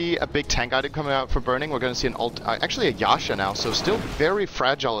until we see a big tank item coming out for burning, we're going to see an actually a Yasha now, so still very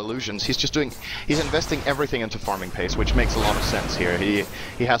fragile illusions. He's investing everything into farming pace, which makes a lot of sense here.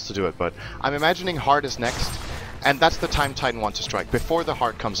 He has to do it, but I'm imagining Heart is next, and that's the time Titan wants to strike, before the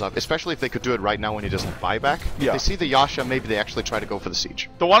Heart comes up, especially if they could do it right now when he doesn't buy back. Yeah. If they see the Yasha, maybe they actually try to go for the siege.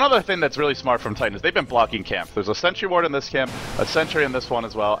 The one other thing that's really smart from Titan is they've been blocking camp. There's a Sentry Ward in this camp, a Sentry in this one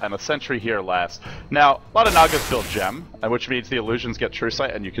as well, and a Sentry here last. Now, a lot of Nagas build Gem, which means the illusions get True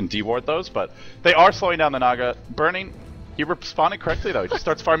Sight and you can deward those, but they are slowing down the Naga. Burning, he responded correctly though. He just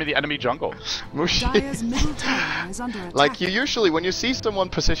starts farming the enemy jungle. Dire's middle tower is under attack. Like, you usually, when you see someone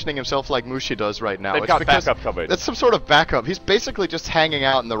positioning himself like Mushi does right now, they've got backup coming. That's some sort of backup. He's basically just hanging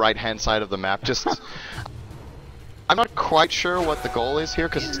out in the right-hand side of the map. Just, I'm not quite sure what the goal is here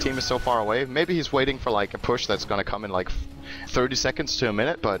because his team is so far away. Maybe he's waiting for like a push that's gonna come in like 30 seconds to a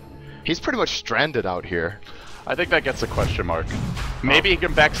minute, but he's pretty much stranded out here. I think that gets a question mark. Maybe he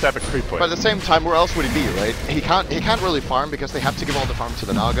can backstab a creep wave. But at the same time, where else would he be, right? He can't really farm because they have to give all the farm to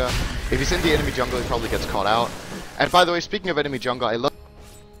the Naga. If he's in the enemy jungle, he probably gets caught out. And by the way, speaking of enemy jungle, I love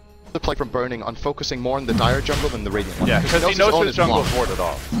the play from Burning on focusing more on the Dire jungle than the Radiant one. Yeah, because he knows his jungle is warded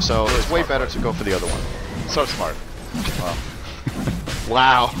off. So it's way better to go for the other one. So smart.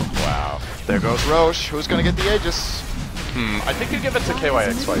 Wow. Wow. There goes Roche. Who's gonna get the Aegis? I think you give it to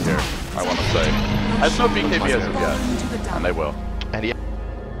KYXY here, I want to say. Has no BKB as of yet, and they will. And he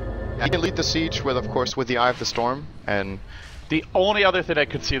can lead the siege with, of course, with the Eye of the Storm, and the only other thing I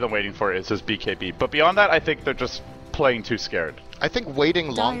could see them waiting for is his BKB, but beyond that, I think they're just playing too scared. I think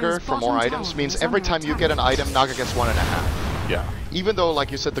waiting longer for more items means every time you get an item, Naga gets 1.5. Yeah. Even though,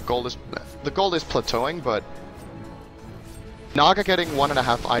 like you said, the gold is plateauing, but Naga getting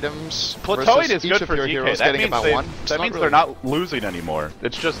 1.5 items. Plateauing is good for DK. That means, that means they're not losing anymore.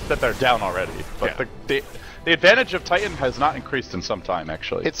 It's just that they're down already. But yeah. The advantage of Titan has not increased in some time,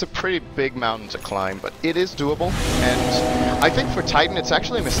 actually. It's a pretty big mountain to climb, but it is doable. And I think for Titan, it's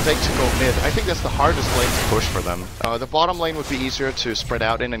actually a mistake to go mid. I think that's the hardest lane to push for them. The bottom lane would be easier to spread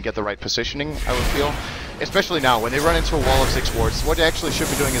out in and get the right positioning, I would feel. especially now when they run into a wall of 6 wards, what they actually should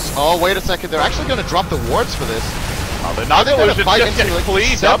be doing is, oh wait a second, they're actually going to drop the wards for this. Oh, they're not going to fight into like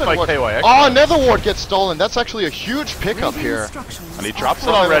cleaned up by KYX. Oh, another ward gets stolen. That's actually a huge pickup here. And he drops it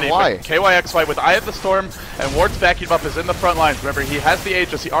already. KYXY with Eye of the Storm and wards backing him up is in the front lines. Remember, he has the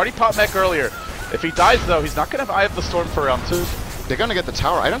Aegis. He already popped mech earlier. If he dies, though, he's not going to have Eye of the Storm for round 2. They're going to get the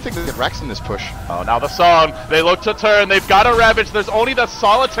tower. I don't think they get Rex in this push. Oh, now the song. They look to turn. They've got a Ravage. There's only the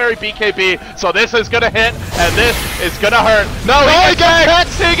solitary BKB. So this is going to hit, and this is going to hurt. No, he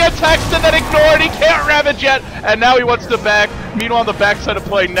gets hexed. He gets hexed and then ignored. He can't Ravage yet. And now he wants to back. Meanwhile, on the backside of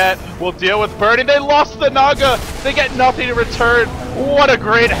playing net, we'll deal with burning. They lost the Naga. They get nothing in return. What a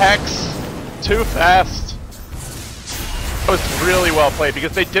great hex. Too fast. That was really well played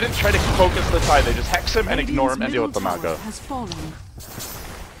because they didn't try to focus the Tide. They just hex him and ignore him and deal with the Naga.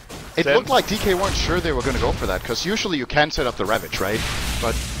 It looked like DK weren't sure they were going to go for that, because usually you can set up the Ravage, right?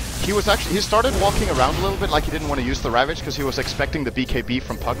 But he started walking around a little bit like he didn't want to use the Ravage because he was expecting the BKB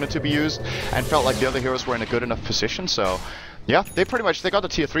from Pugna to be used and felt like the other heroes were in a good enough position. So yeah, they got the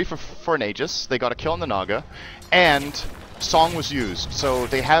tier 3 for an Aegis, they got a kill on the Naga, and Song was used. So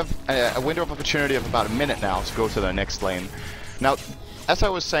they have a window of opportunity of about a minute now to go to their next lane. Now, as I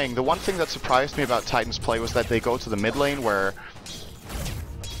was saying, the one thing that surprised me about Titan's play was that they go to the mid lane where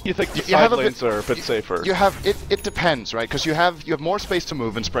you think the side lanes are a bit safer. You have it depends, right? Because you have more space to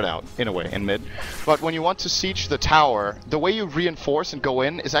move and spread out in a way in mid. But when you want to siege the tower, the way you reinforce and go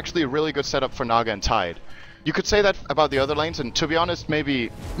in is actually a really good setup for Naga and Tide. You could say that about the other lanes, and to be honest, maybe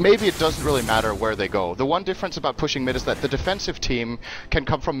it doesn't really matter where they go. The one difference about pushing mid is that the defensive team can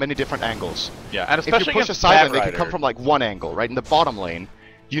come from many different angles. Yeah, and especially if you push a side lane, they can come from like one angle, right? In the bottom lane,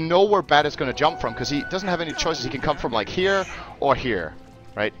 you know where Bat is going to jump from because he doesn't have any choices. He can come from like here or here,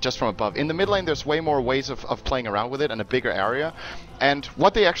 right? Just from above. In the mid lane, there's way more ways of playing around with it and a bigger area. And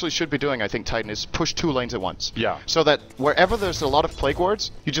what they actually should be doing, I think, Titan, is push 2 lanes at once. Yeah. So that wherever there's a lot of Plague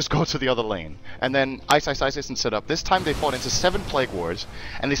Wards, you just go to the other lane. And then Ice isn't set up. This time they fought into 7 Plague Wards,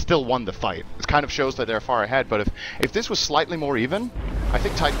 and they still won the fight. It kind of shows that they're far ahead, but if this was slightly more even, I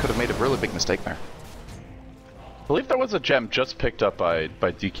think Titan could have made a really big mistake there. I believe there was a gem just picked up by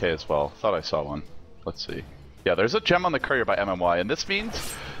DK as well. Thought I saw one. Let's see. Yeah, there's a gem on the courier by MMY, and this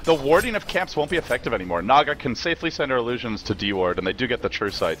means the warding of camps won't be effective anymore. Naga can safely send her illusions to deward, and they do get the true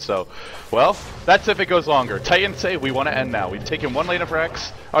sight. So, well, that's if it goes longer. Titans say we want to end now. We've taken 1 lane of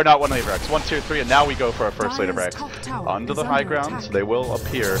Rex, or not 1 lane of Rex, 1 tier 3, and now we go for our first lane of Rex. Onto the high ground, they will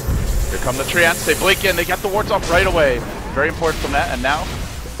appear. Here come the Treants, they blink in, they get the wards off right away. Very important from that, and now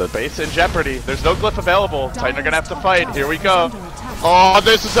the base in jeopardy. There's no glyph available. Titan are going to have to fight. Here we go. Oh,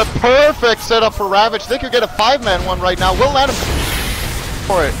 this is a perfect setup for Ravage. They could get a 5-man one right now. We'll let him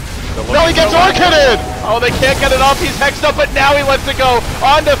for it. No, he gets Orchided! Oh, they can't get it off. He's hexed up, but now he lets it go.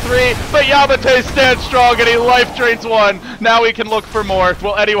 On to 3, but Yamate stands strong, and he life drains 1. Now he can look for more.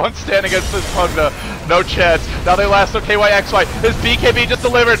 Will anyone stand against this Pugna? No chance. Now they last on KYXY. His BKB just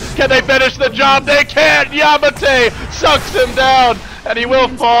delivered. Can they finish the job? They can't! Yamate sucks him down, and he will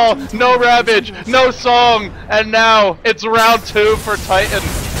fall. No Ravage, no Song, and now it's round 2 for Titan.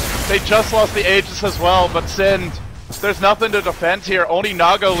 They just lost the Aegis as well, but Sind. There's nothing to defend here, only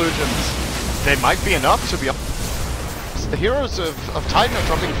Naga illusions. They might be enough to be honest. The heroes of Titan are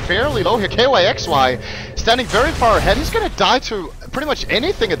dropping fairly low here. KYXY standing very far ahead. He's going to die to pretty much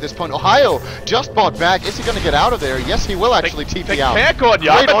anything at this point. Ohio just bought back. Is he going to get out of there? Yes, he will actually TP out. They can't go on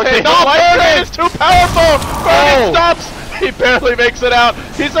Yamate. No, Burning is too powerful. Burning stops. He barely makes it out.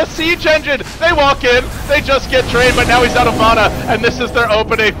 He's a siege engine. They walk in, they just get drained, but now he's out of mana, and this is their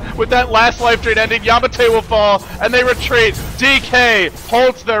opening. With that last life drain ending, Yamate will fall, and they retreat. DK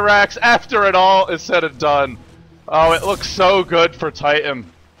holds their racks after it all is said and done. Oh, it looks so good for Titan,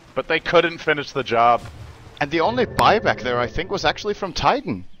 but they couldn't finish the job. And the only buyback there, I think, was actually from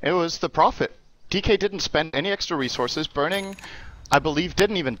Titan. It was the Prophet. DK didn't spend any extra resources. Burning, I believe,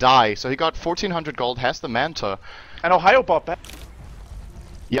 didn't even die, so he got 1400 gold, has the Manta. And Ohio bought back.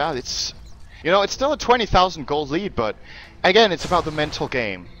 Yeah, it's still a 20,000 gold lead, but again, it's about the mental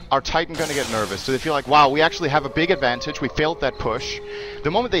game. Are Titan going to get nervous? Do they feel like, wow, we actually have a big advantage, we failed that push?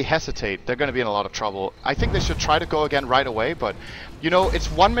 The moment they hesitate, they're going to be in a lot of trouble. I think they should try to go again right away, but, it's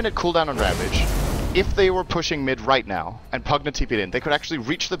 1 minute cooldown on Ravage. If they were pushing mid right now, and Pugna TP'd in, they could actually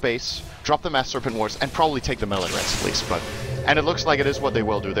reach the base, drop the Mass Serpent Wards, and probably take the melee rest at least, and it looks like it is what they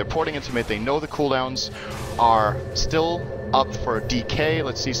will do. They're porting into mid, they know the cooldowns are still up for DK.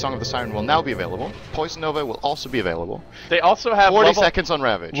 Let's see, Song of the Siren will now be available. Poison Nova will also be available. They also have 40 seconds on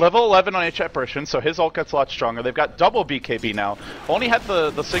Ravage. Level 11 on HI Persian, so his ult gets a lot stronger. They've got double BKB now. Only had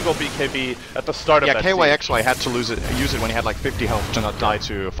the single BKB at the start of that KYXY had to use it when he had like 50 health to not die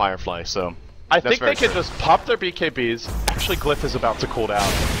to Firefly, so I think they can just pop their BKBs. Actually, Glyph is about to cool down.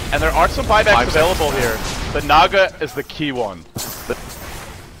 And there are some buybacks available here. The Naga is the key one.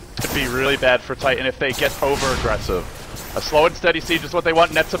 It'd be really bad for Titan if they get over-aggressive. A slow and steady siege is what they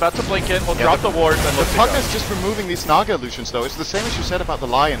want. Net's about to blink in. We'll drop the wards and the Pug is just removing these Naga illusions though. It's the same as you said about the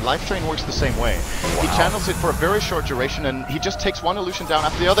Lion. Life Drain works the same way. Wow. He channels it for a very short duration and he just takes one illusion down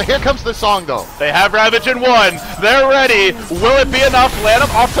after the other. Here comes the song though. They have Ravage in one. They're ready. Will it be enough? Lanham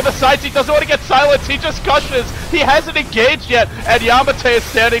off to the sides. He doesn't want to get silenced. He just gushes. He hasn't engaged yet. And Yamate is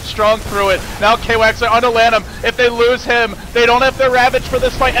standing strong through it. Now K-Wax are onto Lanham. If they lose him, they don't have their Ravage for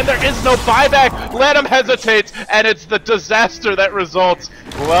this fight. And there is no buyback. Lanham hesitates. And it's the disaster that results.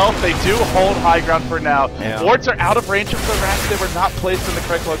 Well, they do hold high ground for now. Yeah. Wards are out of range of the racks. They were not placed in the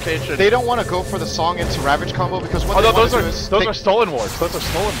correct location. They don't want to go for the song into Ravage combo because what those are stolen wards. Those are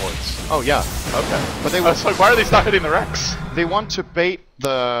stolen wards. Oh yeah. Okay. But they so why are these not hitting the racks? They want to bait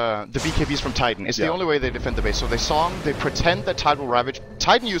the BKBs from Titan. It's the only way they defend the base. So they pretend that Titan will Ravage.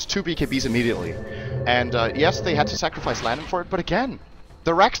 Titan used 2 BKBs immediately. And yes, they had to sacrifice Landon for it, but again,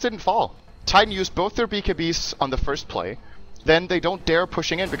 the racks didn't fall. Titan used both their BKBs on the first play. Then they don't dare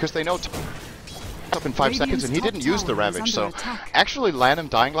pushing in because they know up in 5 seconds and he didn't use the Ravage. So actually Lanham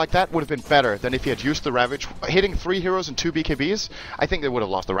dying like that would have been better than if he had used the Ravage. Hitting 3 heroes and 2 BKBs, I think they would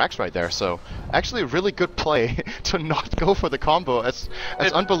have lost the racks right there. So actually a really good play to not go for the combo, as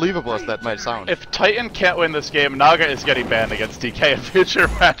unbelievable as that might sound. If Titan can't win this game, Naga is getting banned against DK in future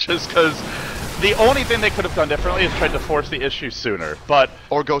matches because the only thing they could have done differently is tried to force the issue sooner.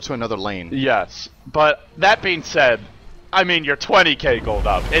 Or go to another lane. Yes, but that being said, I mean, you're 20k gold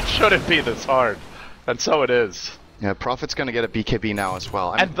up. It shouldn't be this hard. And so it is. Yeah, Prophet's gonna get a BKB now as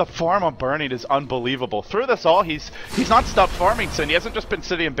well. And the farm on Burning is unbelievable. Through this all, he's not stopped farming, so he hasn't just been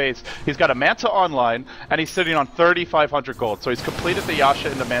sitting in base. He's got a Manta online, and he's sitting on 3,500 gold. So he's completed the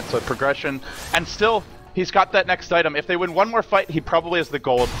Yasha into Manta progression, and still, he's got that next item. If they win one more fight, he probably has the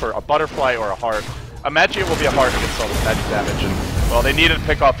gold for a Butterfly or a Heart. Imagine it will be a Heart against all this magic damage. And, well, they needed a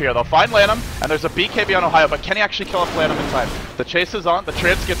pick off here. They'll find Lanham, and there's a BKB on Ohio, but can he actually kill off Lanham in time? The chase is on, the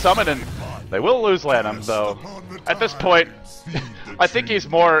Trance gets summoned, and they will lose Lanham, though. At this point, I think he's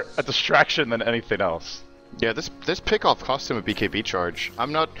more a distraction than anything else. Yeah, this pick-off cost him a BKB charge.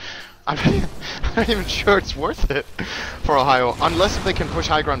 I'm not even sure it's worth it for Ohio, unless if they can push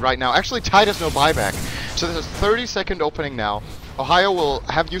high ground right now. Actually, Tide has no buyback, so there's a 30-second opening now. Ohio will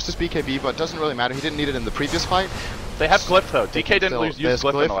have used his BKB, but it doesn't really matter. He didn't need it in the previous fight. They have Glyph though. DK didn't use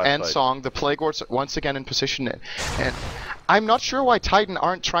Glyph in the last and fight. Song, the Plague Wards once again in position. And I'm not sure why Titan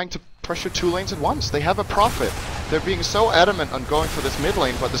aren't trying to pressure 2 lanes at once. They have a Prophet. They're being so adamant on going for this mid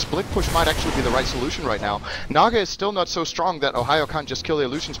lane, but the split push might actually be the right solution right now. Naga is still not so strong that Ohio can't just kill the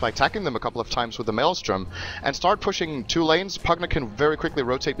illusions by attacking them a couple of times with the Maelstrom and start pushing 2 lanes. Pugna can very quickly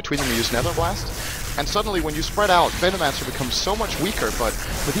rotate between them and use Nether Blast. And suddenly when you spread out, Venomancer becomes so much weaker, but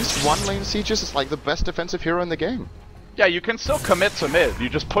with these 1 lane sieges, it's like the best defensive hero in the game. Yeah, you can still commit to mid. You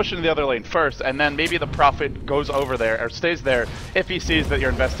just push into the other lane first, and then maybe the Prophet goes over there, or stays there, if he sees that you're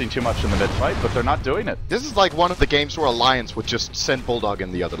investing too much in the mid fight, but they're not doing it. This is like one of the games where Alliance would just send Bulldog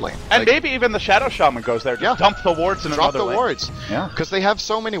in the other lane. And like, maybe even the Shadow Shaman goes there, just dump the wards in another lane. Drop the wards. Yeah. Because they have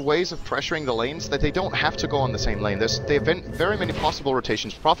so many ways of pressuring the lanes that they don't have to go on the same lane. They have very many possible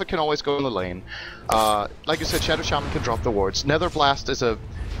rotations. Prophet can always go in the lane. Like you said, Shadow Shaman can drop the wards. Nether Blast is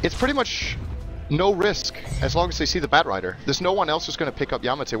it's pretty much no risk as long as they see the Bat Rider. There's no one else who's going to pick up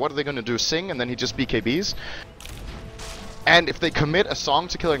Yamate. What are they going to do? Sing and then he just BKBs? And if they commit a song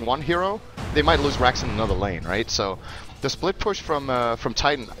to killing 1 hero, they might lose racks in another lane, right? So the split push from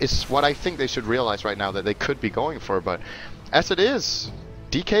Titan is what I think they should realize right now that they could be going for. But as it is,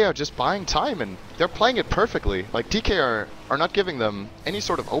 DK are just buying time and they're playing it perfectly. Like DK are not giving them any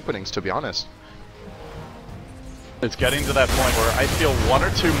sort of openings, to be honest. It's getting to that point where I feel 1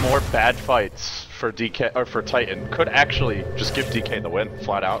 or 2 more bad fights for DK or for Titan could actually just give DK the win,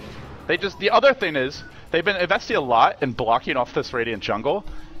 flat out. The other thing is, they've been investing a lot in blocking off this Radiant jungle,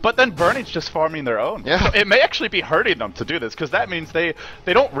 but then Burning's just farming their own. Yeah. So it may actually be hurting them to do this, because that means they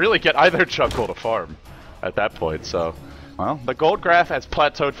don't really get either jungle to farm at that point, so. Well, the gold graph has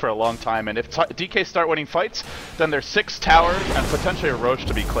plateaued for a long time, and if DK start winning fights, then there's 6 towers and potentially a Roche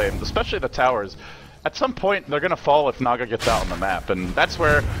to be claimed, especially the towers. At some point, they're going to fall if Naga gets out on the map, and that's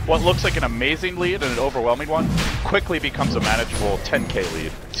where what looks like an amazing lead and an overwhelming one quickly becomes a manageable 10k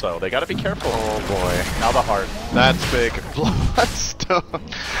lead. So they got to be careful. Oh boy. Now the heart. That's big. Bloodstone.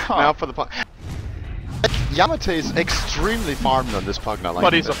 Now for the... Yamate is extremely farmed on this Pugna. Like,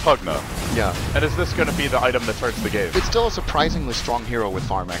 but he's a Pugna. Yeah. And is this going to be the item that turns the game? It's still a surprisingly strong hero with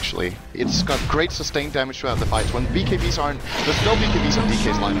farm, actually. It's got great sustained damage throughout the fights. When BKBs aren't... There's no BKBs on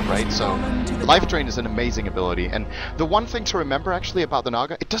DK's lineup, right? So, Life Drain is an amazing ability. And the one thing to remember, actually, about the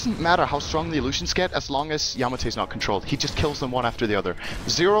Naga, it doesn't matter how strong the illusions get as long as Yamate's not controlled. He just kills them one after the other.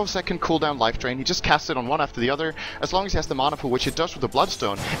 0-second cooldown Life Drain, he just casts it on one after the other. As long as he has the mana pool, which it does with the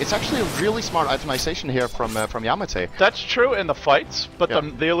Bloodstone, it's actually a really smart itemization here from Yamate. That's true in the fights, but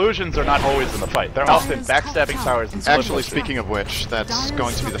the illusions are not always in the fight. They're often backstabbing towers and Actually, speaking of which, that's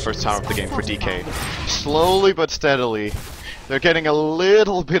going to be the first tower of the game for DK. Slowly but steadily, they're getting a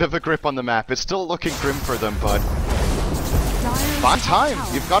little bit of a grip on the map. It's still looking grim for them, but... on time,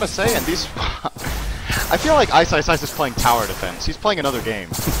 you've got to say, and these... I feel like Ice is playing tower defense. He's playing another game.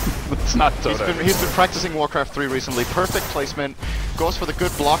 It's not Dota. He's been practicing Warcraft 3 recently. Perfect placement. Goes for the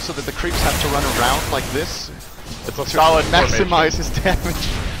good block so that the creeps have to run around like this. It's a solid maximize his damage.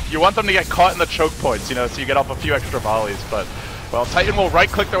 You want them to get caught in the choke points, you know, so you get off a few extra volleys, but... Well, Titan will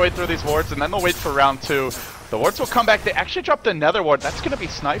right-click their way through these wards, and then they'll wait for round 2. The wards will come back. They actually dropped the nether ward. That's going to be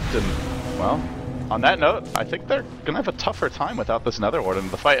sniped, and, well... On that note, I think they're going to have a tougher time without this nether ward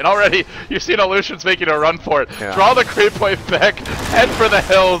in the fight. And already, you've seen Illusions making a run for it. Yeah. Draw the creep wave back, head for the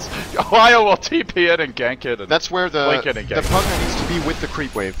hills. Ohio will TP in and gank it. And that's where the Pugna needs to be with the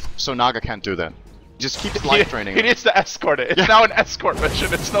creep wave, so Naga can't do that. Just keep it life draining. He needs to escort it. It's now an escort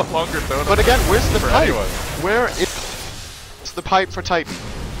mission. It's no longer Dota. But again, where's the pipe? Where it's the pipe for Titan.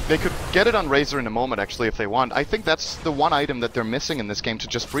 They could get it on Razor in a moment, actually, if they want. I think that's the one item that they're missing in this game to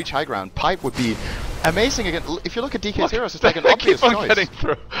just breach high ground. Pipe would be amazing again. If you look at DK's heroes, it's like an obvious choice. Keep on getting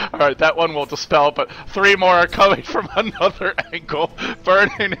through. Alright, that one will dispel, but 3 more are coming from another angle.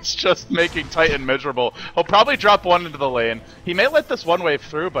 Burning is just making Titan miserable. He'll probably drop one into the lane. He may let this one wave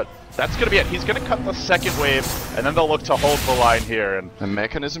through, but that's going to be it. He's going to cut the second wave, and then they'll look to hold the line here. And the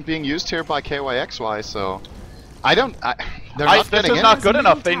mechanism being used here by KYXY, so... this is not good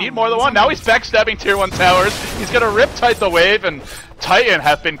enough. They need more than one. Now he's backstabbing tier 1 towers. He's going to riptide the wave, and Titan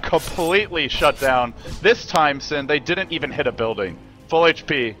have been completely shut down. This time, Sin, they didn't even hit a building. Full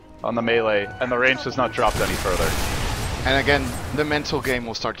HP on the melee, and the range has not dropped any further. And again, the mental game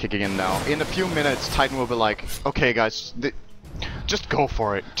will start kicking in now. In a few minutes, Titan will be like, okay guys, just go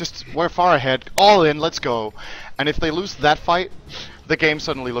for it. We're far ahead. All in, let's go. And if they lose that fight, the game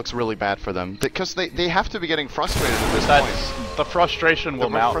suddenly looks really bad for them. Because they have to be getting frustrated at this point. The frustration will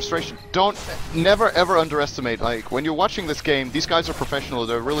mount. Frustration. Never ever underestimate, like, when you're watching this game, these guys are professional,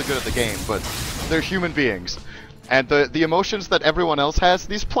 they're really good at the game, but they're human beings. And the emotions that everyone else has,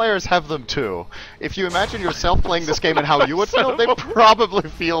 these players have them too. If you imagine yourself playing this game and how you would feel, they probably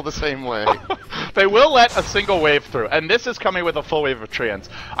feel the same way. They will let a single wave through, and this is coming with a full wave of treants.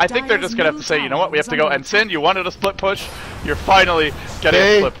 I think they're just going to have to say, you know what, we have to go. And Sin, you wanted a split push, you're finally getting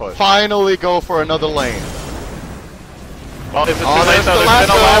a split push. They finally go for another lane. Well, is it too late though? There's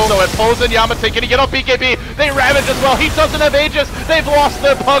been a lasso. It pulls in Yamate. Can he get on BKB? They ravage as well. He doesn't have Aegis. They've lost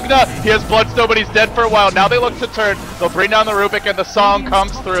their Pugna. He has Bloodstone, but he's dead for a while. Now they look to turn. They'll bring down the Rubik, and the song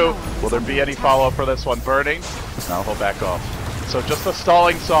comes through. Will there be any follow-up for this one? Burning. Now he'll back off. So just a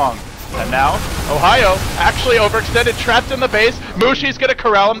stalling song. And now, Ohio actually overextended, trapped in the base. Mushi's gonna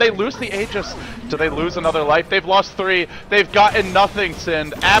corral him. They lose the Aegis. Do they lose another life? They've lost 3. They've gotten nothing,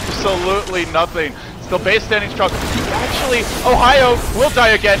 Sin. Absolutely nothing. Still base standing strong. Actually, Ohio will die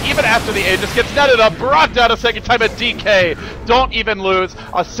again, even after the Aegis gets netted up. Brocked out a second time at DK. Don't even lose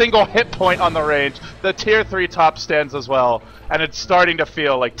a single hit point on the range. The tier 3 top stands as well. And it's starting to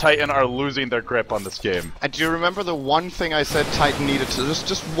feel like Titan are losing their grip on this game. And do you remember the one thing I said Titan needed to... There's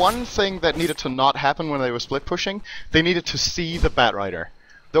just one thing that needed to not happen when they were split pushing. They needed to see the Batrider.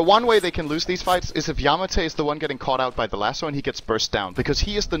 The one way they can lose these fights is if Yamate is the one getting caught out by the lasso and he gets burst down, because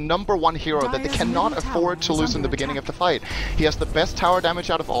he is the #1 hero that they cannot afford to lose in the beginning of the fight. He has the best tower damage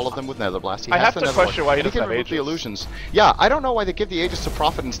out of all of them with Nether Blast. I have to question why he doesn't have remove Aegis. The illusions. Yeah, I don't know why they give the Aegis to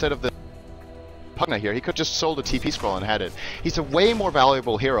Prophet instead of the Pugna here. He could just sold a TP scroll and had it. He's a way more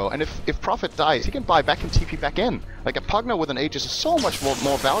valuable hero, and if Prophet dies, he can buy back and TP back in. Like a Pugna with an Aegis is so much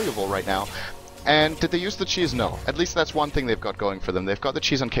more valuable right now. And did they use the cheese? No. At least that's one thing they've got going for them. They've got the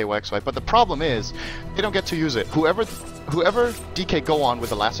cheese on KYXY, but the problem is, they don't get to use it. Whoever DK go on with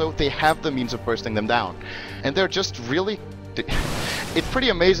the lasso, they have the means of bursting them down. And they're just really... It's pretty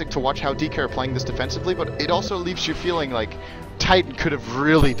amazing to watch how DK are playing this defensively, but it also leaves you feeling like Titan could have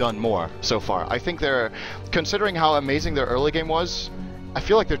really done more so far. I think they're... Considering how amazing their early game was, I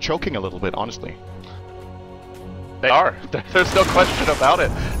feel like they're choking a little bit, honestly. They are. There's no question about it.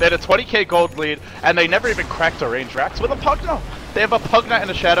 They had a 20k gold lead, and they never even cracked a range racks with a Pugna. They have a Pugna and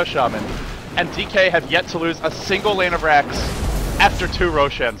a Shadow Shaman. and DK have yet to lose a single lane of racks after 2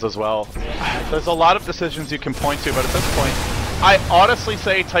 Roshans as well. There's a lot of decisions you can point to, but at this point, I honestly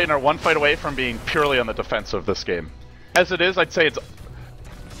say Titan are one fight away from being purely on the defensive this game. As it is, I'd say it's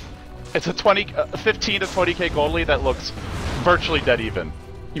a 15 to 20k gold lead that looks virtually dead even.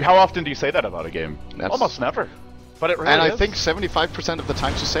 How often do you say that about a game? Almost never. But it really and is. I think 75% of the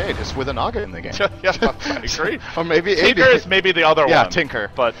times you say it is with a Naga in the game. Yeah, I agree. Or maybe Tinker is maybe the other one. Yeah, Tinker.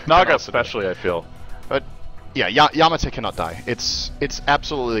 But Naga especially, I feel. But yeah, Yamate cannot die. It's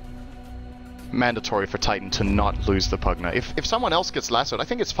absolutely mandatory for Titan to not lose the Pugna. If someone else gets lassoed, I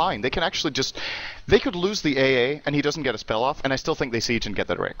think it's fine. They can actually they could lose the AA and he doesn't get a spell off, and I still think they siege and get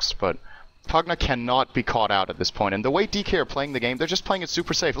the Rex. But Pugna cannot be caught out at this point, and the way DK are playing the game, they're just playing it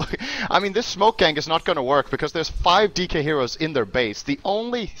super safe. Look, I mean, this smoke gang is not going to work because there's 5 DK heroes in their base. The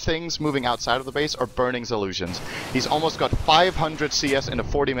only things moving outside of the base are Burning's illusions. He's almost got 500 CS in a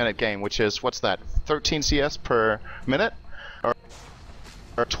 40-minute game, which is, what's that, 13 CS per minute?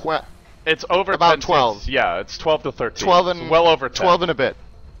 Or 12? It's over about 12. Yeah, it's 12 to 13. 12 and it's well over 10. 12 and a bit.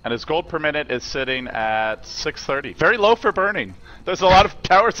 And his gold per minute is sitting at 630. Very low for Burning. There's a lot of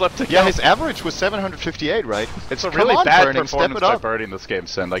towers left to go. Yeah, his average was 758, right? It's a really bad Burning, performance by Burning this game,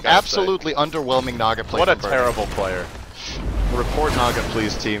 Sin. Like absolutely underwhelming Naga play. What a terrible player. Report Naga,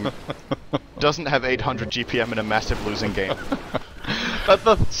 please, team. Doesn't have 800 GPM in a massive losing game. But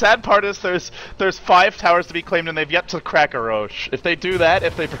the sad part is there's 5 towers to be claimed and they've yet to crack a Roche. If they do that,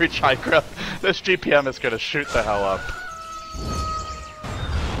 if they breach high ground, this GPM is going to shoot the hell up.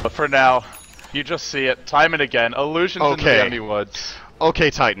 But for now, you just see it time and again. Illusions in the enemy woods.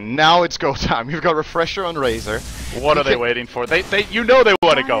 Okay, Titan. Now it's go time. You've got Refresher on Razor. What are they waiting for? You know they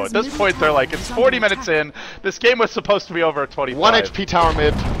want to go. At this point, they're like, it's 40 minutes in. This game was supposed to be over at 25. 1 HP tower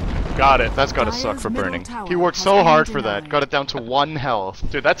mid. Got it. That's gotta suck for Burning. He worked so hard for that. Got it down to 1 health.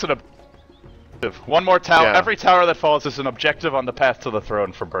 Dude, that's an objective. One more tower. Yeah. Every tower that falls is an objective on the path to the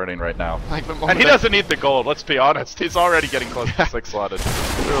throne for Burning right now. And he doesn't need the gold, let's be honest. He's already getting close to 6 slotted.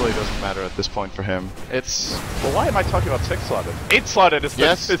 It really doesn't matter at this point for him. It's... Well, why am I talking about 6 slotted? 8 slotted is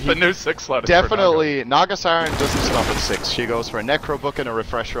the new 6 slotted. Definitely, Naga Siren doesn't stop at 6. She goes for a Necro Book and a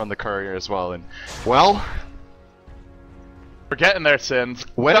Refresher on the Courier as well. And, well... We're getting there, Sins.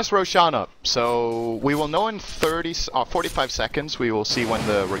 When is Roshan up? So we will know in 45 seconds. We will see when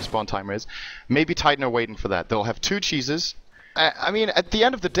the respawn timer is. Maybe Titan are waiting for that. They'll have 2 cheeses. I mean, at the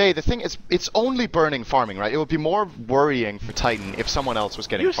end of the day, the thing is, it's only Burning farming, right? It would be more worrying for Titan if someone else was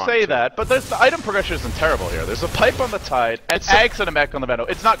getting farmed. You say that, but the item progression isn't terrible here. There's a pipe on the Tide, and Ags and a mech on the Veno.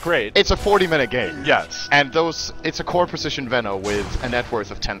 It's not great. It's a 40-minute game. Yes. And it's a core precision Veno with a net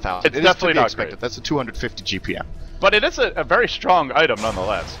worth of 10,000. It's definitely not expected. Great. That's a 250 GPM. But it is a very strong item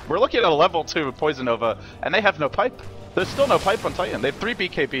nonetheless. We're looking at a level 2 Poison Nova, and they have no pipe. There's still no pipe on Titan. They have 3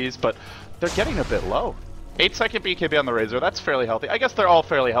 BKBs, but they're getting a bit low. 8-second BKB on the Razor, that's fairly healthy. I guess they're all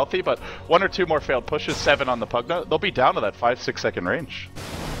fairly healthy, but 1 or 2 more failed pushes, 7 on the Pugna. They'll be down to that 5-6 second range.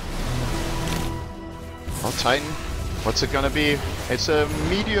 Well, Titan, what's it gonna be? It's a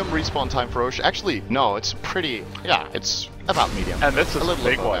medium respawn time for Roche. Actually, no, it's pretty... Yeah, it's about medium. And this is a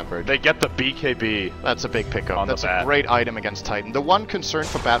big one. Average. They get the BKB. That's a big pickup. That's a great item against Titan. The one concern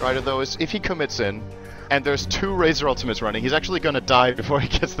for Batrider, though, is if he commits in, and there's 2 Razor ultimates running, he's actually going to die before he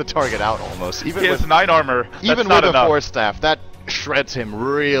gets the target out almost. Even he has 9 armor. Even with a 4 staff, that shreds him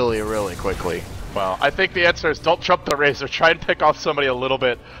really, really quickly. Well, I think the answer is don't jump the Razor. Try and pick off somebody a little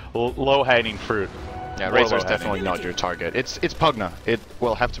bit low-hanging fruit. Yeah, Razor's definitely not your target. It's Pugna. It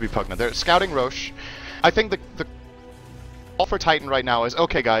will have to be Pugna. They're scouting Roche. I think the call for Titan right now is,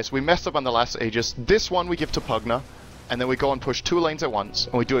 okay guys, we messed up on the last Aegis. This one we give to Pugna. And then we go and push 2 lanes at once,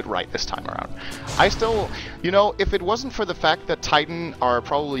 and we do it right this time around. I still, you know, if it wasn't for the fact that Titan are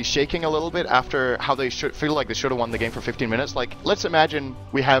probably shaking a little bit after how they feel like they should have won the game for 15 minutes, like, let's imagine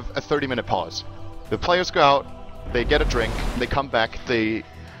we have a 30-minute pause. The players go out, they get a drink, they come back, they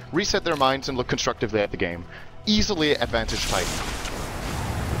reset their minds and look constructively at the game. Easily advantage Titan.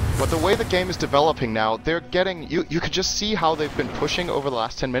 But the way the game is developing now, they're getting... You could just see how they've been pushing over the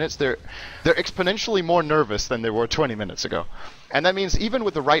last 10 minutes. They're exponentially more nervous than they were 20 minutes ago. And that means even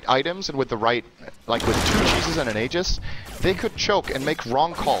with the right items and with the right... Like with 2 cheeses and an Aegis, they could choke and make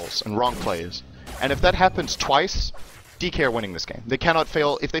wrong calls and wrong plays. And if that happens twice, DK are winning this game. They cannot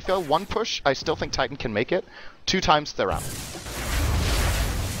fail... If they fail 1 push, I still think Titan can make it. 2 times, they're out.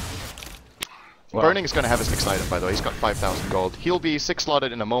 Wow. Burning is going to have his next item, by the way. He's got 5,000 gold. He'll be 6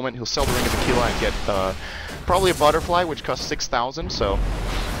 slotted in a moment. He'll sell the Ring of Aquila and get probably a Butterfly, which costs 6,000. So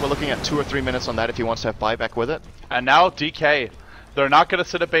we're looking at 2 or 3 minutes on that if he wants to have buyback with it. And now DK. They're not going to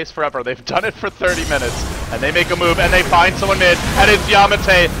sit at base forever. They've done it for 30 minutes. And they make a move, and they find someone mid, and it's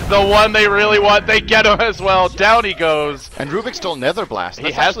Yamate, the one they really want. They get him as well. Down he goes. And Rubik stole Nether Blast. He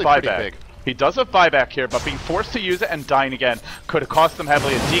That's has actually pretty buyback. big. He does have buyback here, but being forced to use it and dying again could have cost them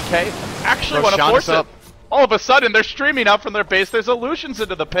heavily. And DK actually want to force it. All of a sudden, they're streaming out from their base. There's illusions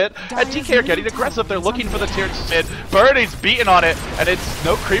into the pit, and DK are getting aggressive. They're looking for the tier 2 mid. Birdie's beating on it, and it's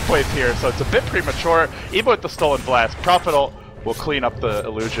no creep wave here, so it's a bit premature. Even with the stolen blast, Prophet will clean up the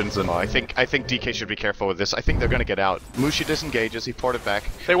illusions. And I think DK should be careful with this. I think they're going to get out. Mushi disengages. He ported back.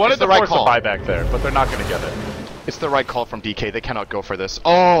 They wanted to force a buyback there, but they're not going to get it. It's the right call from DK. They cannot go for this.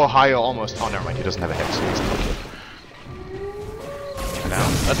 Oh, Ohio almost. Oh, never mind. He doesn't have a head, so he's not. Now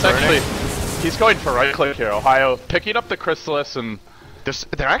that's actually. He's going for right click here. Ohio picking up the Chrysalis, and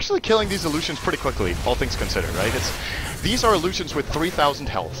they're actually killing these illusions pretty quickly, all things considered, right? These are illusions with 3,000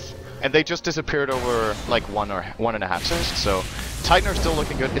 health, and they just disappeared over like 1 or 1.5 seconds. So Titan are still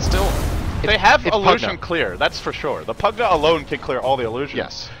looking good. They have illusion clear, that's for sure. The Pugna alone can clear all the illusions.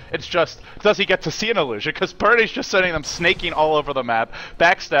 Yes. It's just, does he get to see an illusion? Because Birdie's just sending them snaking all over the map,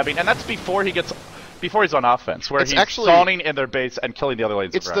 backstabbing, and that's before he's on offense, where he's spawning in their base and killing the other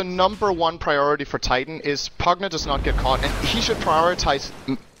lanes. It's the #1 priority for Titan is Pugna does not get caught, and he should prioritize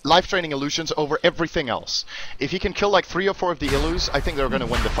life draining illusions over everything else. If he can kill like 3 or 4 of the illus, I think they're going to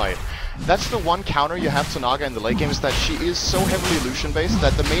win the fight. That's the one counter you have to Naga in the late game, is that she is so heavily illusion based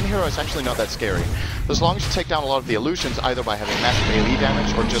that the main hero is actually not that scary. As long as you take down a lot of the illusions, either by having massive AoE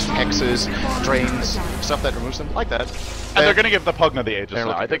damage or just X's, drains, stuff that removes them, like that. And they're going to give the Pugna the Aegis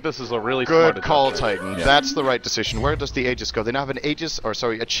now. I think this is a really smart good call, Titan. Yeah. That's the right decision. Where does the Aegis go? They now have an Aegis, or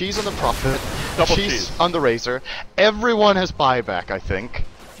sorry, a cheese on the Prophet, double cheese on the Razor. Everyone has buyback, I think.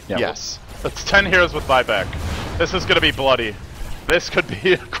 Yeah, yes. Well, it's 10 heroes with buyback. This is going to be bloody. This could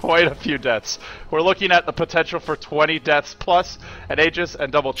be quite a few deaths. We're looking at the potential for 20 deaths plus an Aegis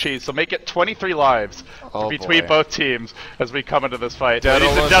and double cheese. So make it 23 lives between both teams as we come into this fight.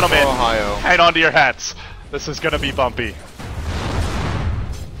 Ladies and gentlemen, hang on to your hats. This is going to be bumpy.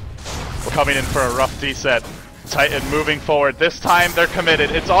 We're coming in for a rough D set. Titan moving forward. This time they're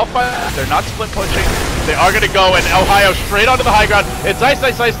committed. It's all fun. They're not split pushing. They are going to go, and Ohio straight onto the high ground. It's ice,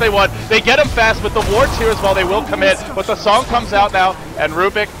 ice, ice. They won. They get him fast with the wards here as well. They will commit, but the song comes out now, and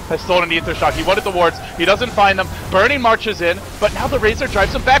Rubik has stolen an Ether Shock. He wanted the wards. He doesn't find them. Burning marches in, but now the Razor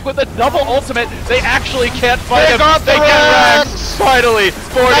drives him back with a double ultimate. They actually can't fight him. They get wrecked. Finally,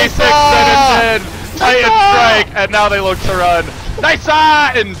 46-7-10. Titan strike, and now they look to run. Nice!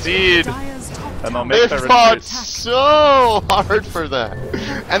 Indeed. And they'll make their retreat. They fought so hard for that.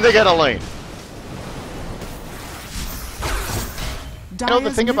 And they get a lane. You know,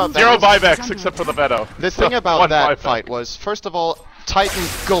 the thing about that 0 buybacks except for the Veto. The thing about that fight was, first of all, Titan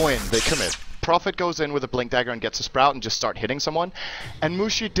go in, they commit. Prophet goes in with a Blink Dagger and gets a Sprout and just start hitting someone. And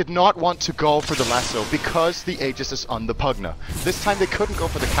Mushi did not want to go for the lasso because the Aegis is on the Pugna. This time they couldn't go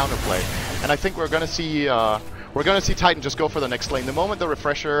for the counterplay. And I think we're gonna see Titan just go for the next lane. The moment the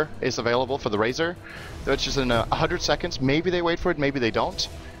refresher is available for the Razor, which is in 100 seconds, maybe they wait for it, maybe they don't.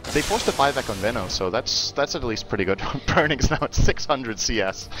 They forced a buyback on Venom, so that's at least pretty good. Burning's now at 600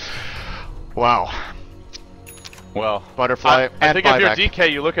 CS. Wow. Well, Butterfly I and think buyback. If you're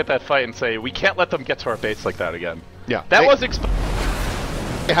DK, you look at that fight and say, we can't let them get to our base like that again. Yeah. That was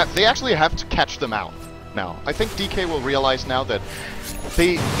they actually have to catch them out now. I think DK will realize now that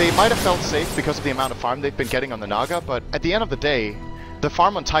they might have felt safe because of the amount of farm they've been getting on the Naga, but at the end of the day, the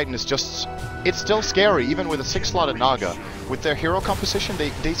farm on Titan is just... It's still scary, even with a 6-slotted Naga. With their hero composition,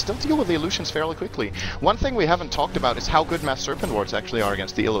 they still deal with the illusions fairly quickly. One thing we haven't talked about is how good Mass Serpent Wards actually are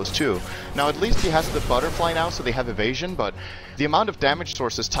against the Illos too. Now at least he has the Butterfly now, so they have evasion, but the amount of damage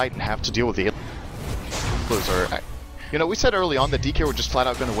sources Titan have to deal with the Illos are... You know, we said early on that DK were just flat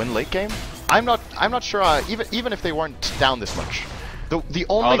out going to win late game. I'm not sure, even if they weren't down this much. The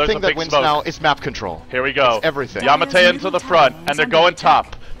only thing that wins now is map control. Here we go. It's everything. Yamate into the front, and they're going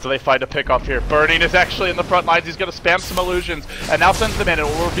top. So they find a pick off here. Burning is actually in the front lines. He's going to spam some illusions, and now sends them in. It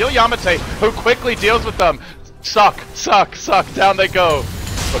will reveal Yamate, who quickly deals with them. Suck, suck, suck. Down they go.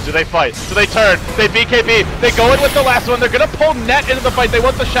 But do they fight? Do they turn? They BKB. They go in with the last one. They're going to pull Net into the fight. They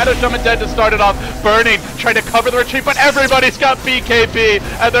want the Shadow Shaman dead to start it off. Burning, trying to cover the retreat, but everybody's got BKB,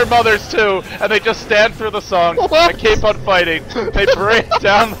 and their mothers too. And they just stand through the song and keep on fighting. They break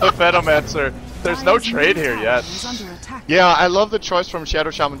down the Venomancer. There's no trade here yet. Yeah, I love the choice from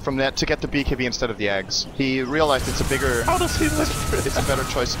Shadow Shaman from Net to get the BKB instead of the Eggs. He realized it's a bigger... How does he live? It's a better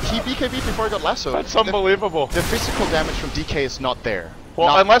choice. He BKB before he got lassoed. That's unbelievable. The physical damage from DK is not there.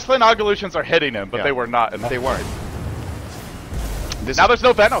 Well, unless the Nogolutions are hitting him, but they were not. They weren't. Now there's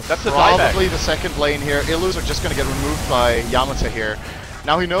no Venom. That's the probably the second lane here. Illus are just going to get removed by Yamate here.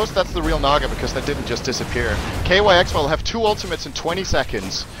 Now he knows that's the real Naga because that didn't just disappear. KYX will have 2 ultimates in 20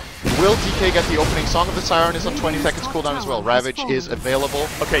 seconds. Will DK get the opening? Song of the Siren is on 20 seconds cooldown as well. Ravage is available.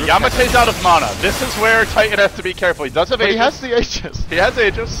 Okay, Yamate's out of mana. This is where Titan has to be careful. He does have Aegis. He has the Aegis. He has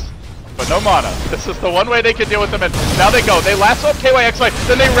Aegis, but no mana. This is the one way they can deal with them, and now they go. They lasso up KYXY,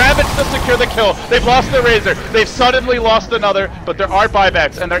 then they Ravage to secure the kill. They've lost their Razor. They've suddenly lost another, but there are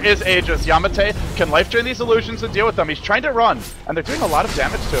buybacks, and there is Aegis. Yamate can life drain these illusions and deal with them. He's trying to run, and they're doing a lot of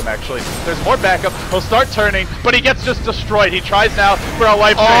damage to him, actually. There's more backup. He'll start turning, but he gets just destroyed. He tries now for a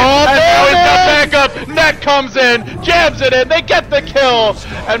life drain, and now he's got backup. Net comes in, jams it in. They get the kill,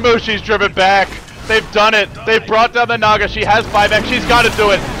 and Mushi's driven back. They've done it. They've brought down the Naga. She has buyback. She's got to do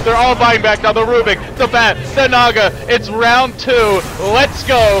it. They're all buying back now. The Rubik, the Bat, the Naga. It's round 2. Let's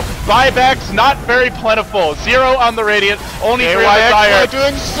go. Buybacks not very plentiful. 0 on the Radiant. Only 3 on the Dire.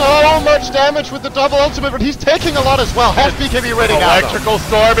 Doing so much damage with the double ultimate, but he's taking a lot as well. Has BKB ready now. Electrical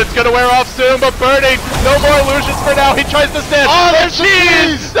Storm. It's going to wear off soon, but Burning. No more illusions for now. He tries to stand. Oh, the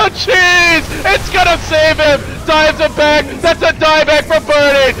cheese! The cheese! It's going to save him. Dives him back. That's a dieback for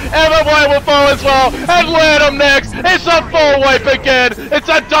Burning. MMY will fall as well. And land him next. It's a full wipe again. It's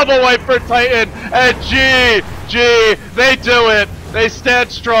a double wipe for Titan. And GG. They do it. They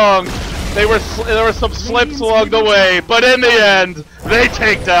stand strong. There were some slips along the way, but in the end, they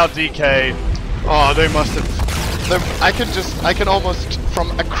take down DK. Oh, they must have. I can almost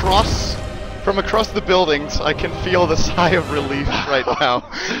from across the buildings, I can feel the sigh of relief right now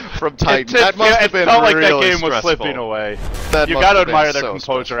from Titan. That must have been felt like really that game stressful. was slipping away. You gotta admire their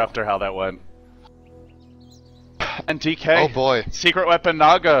composure after how that went. And DK, oh boy, secret weapon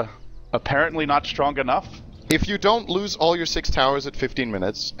Naga, apparently not strong enough. If you don't lose all your 6 towers at 15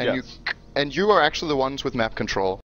 minutes, and you are actually the ones with map control,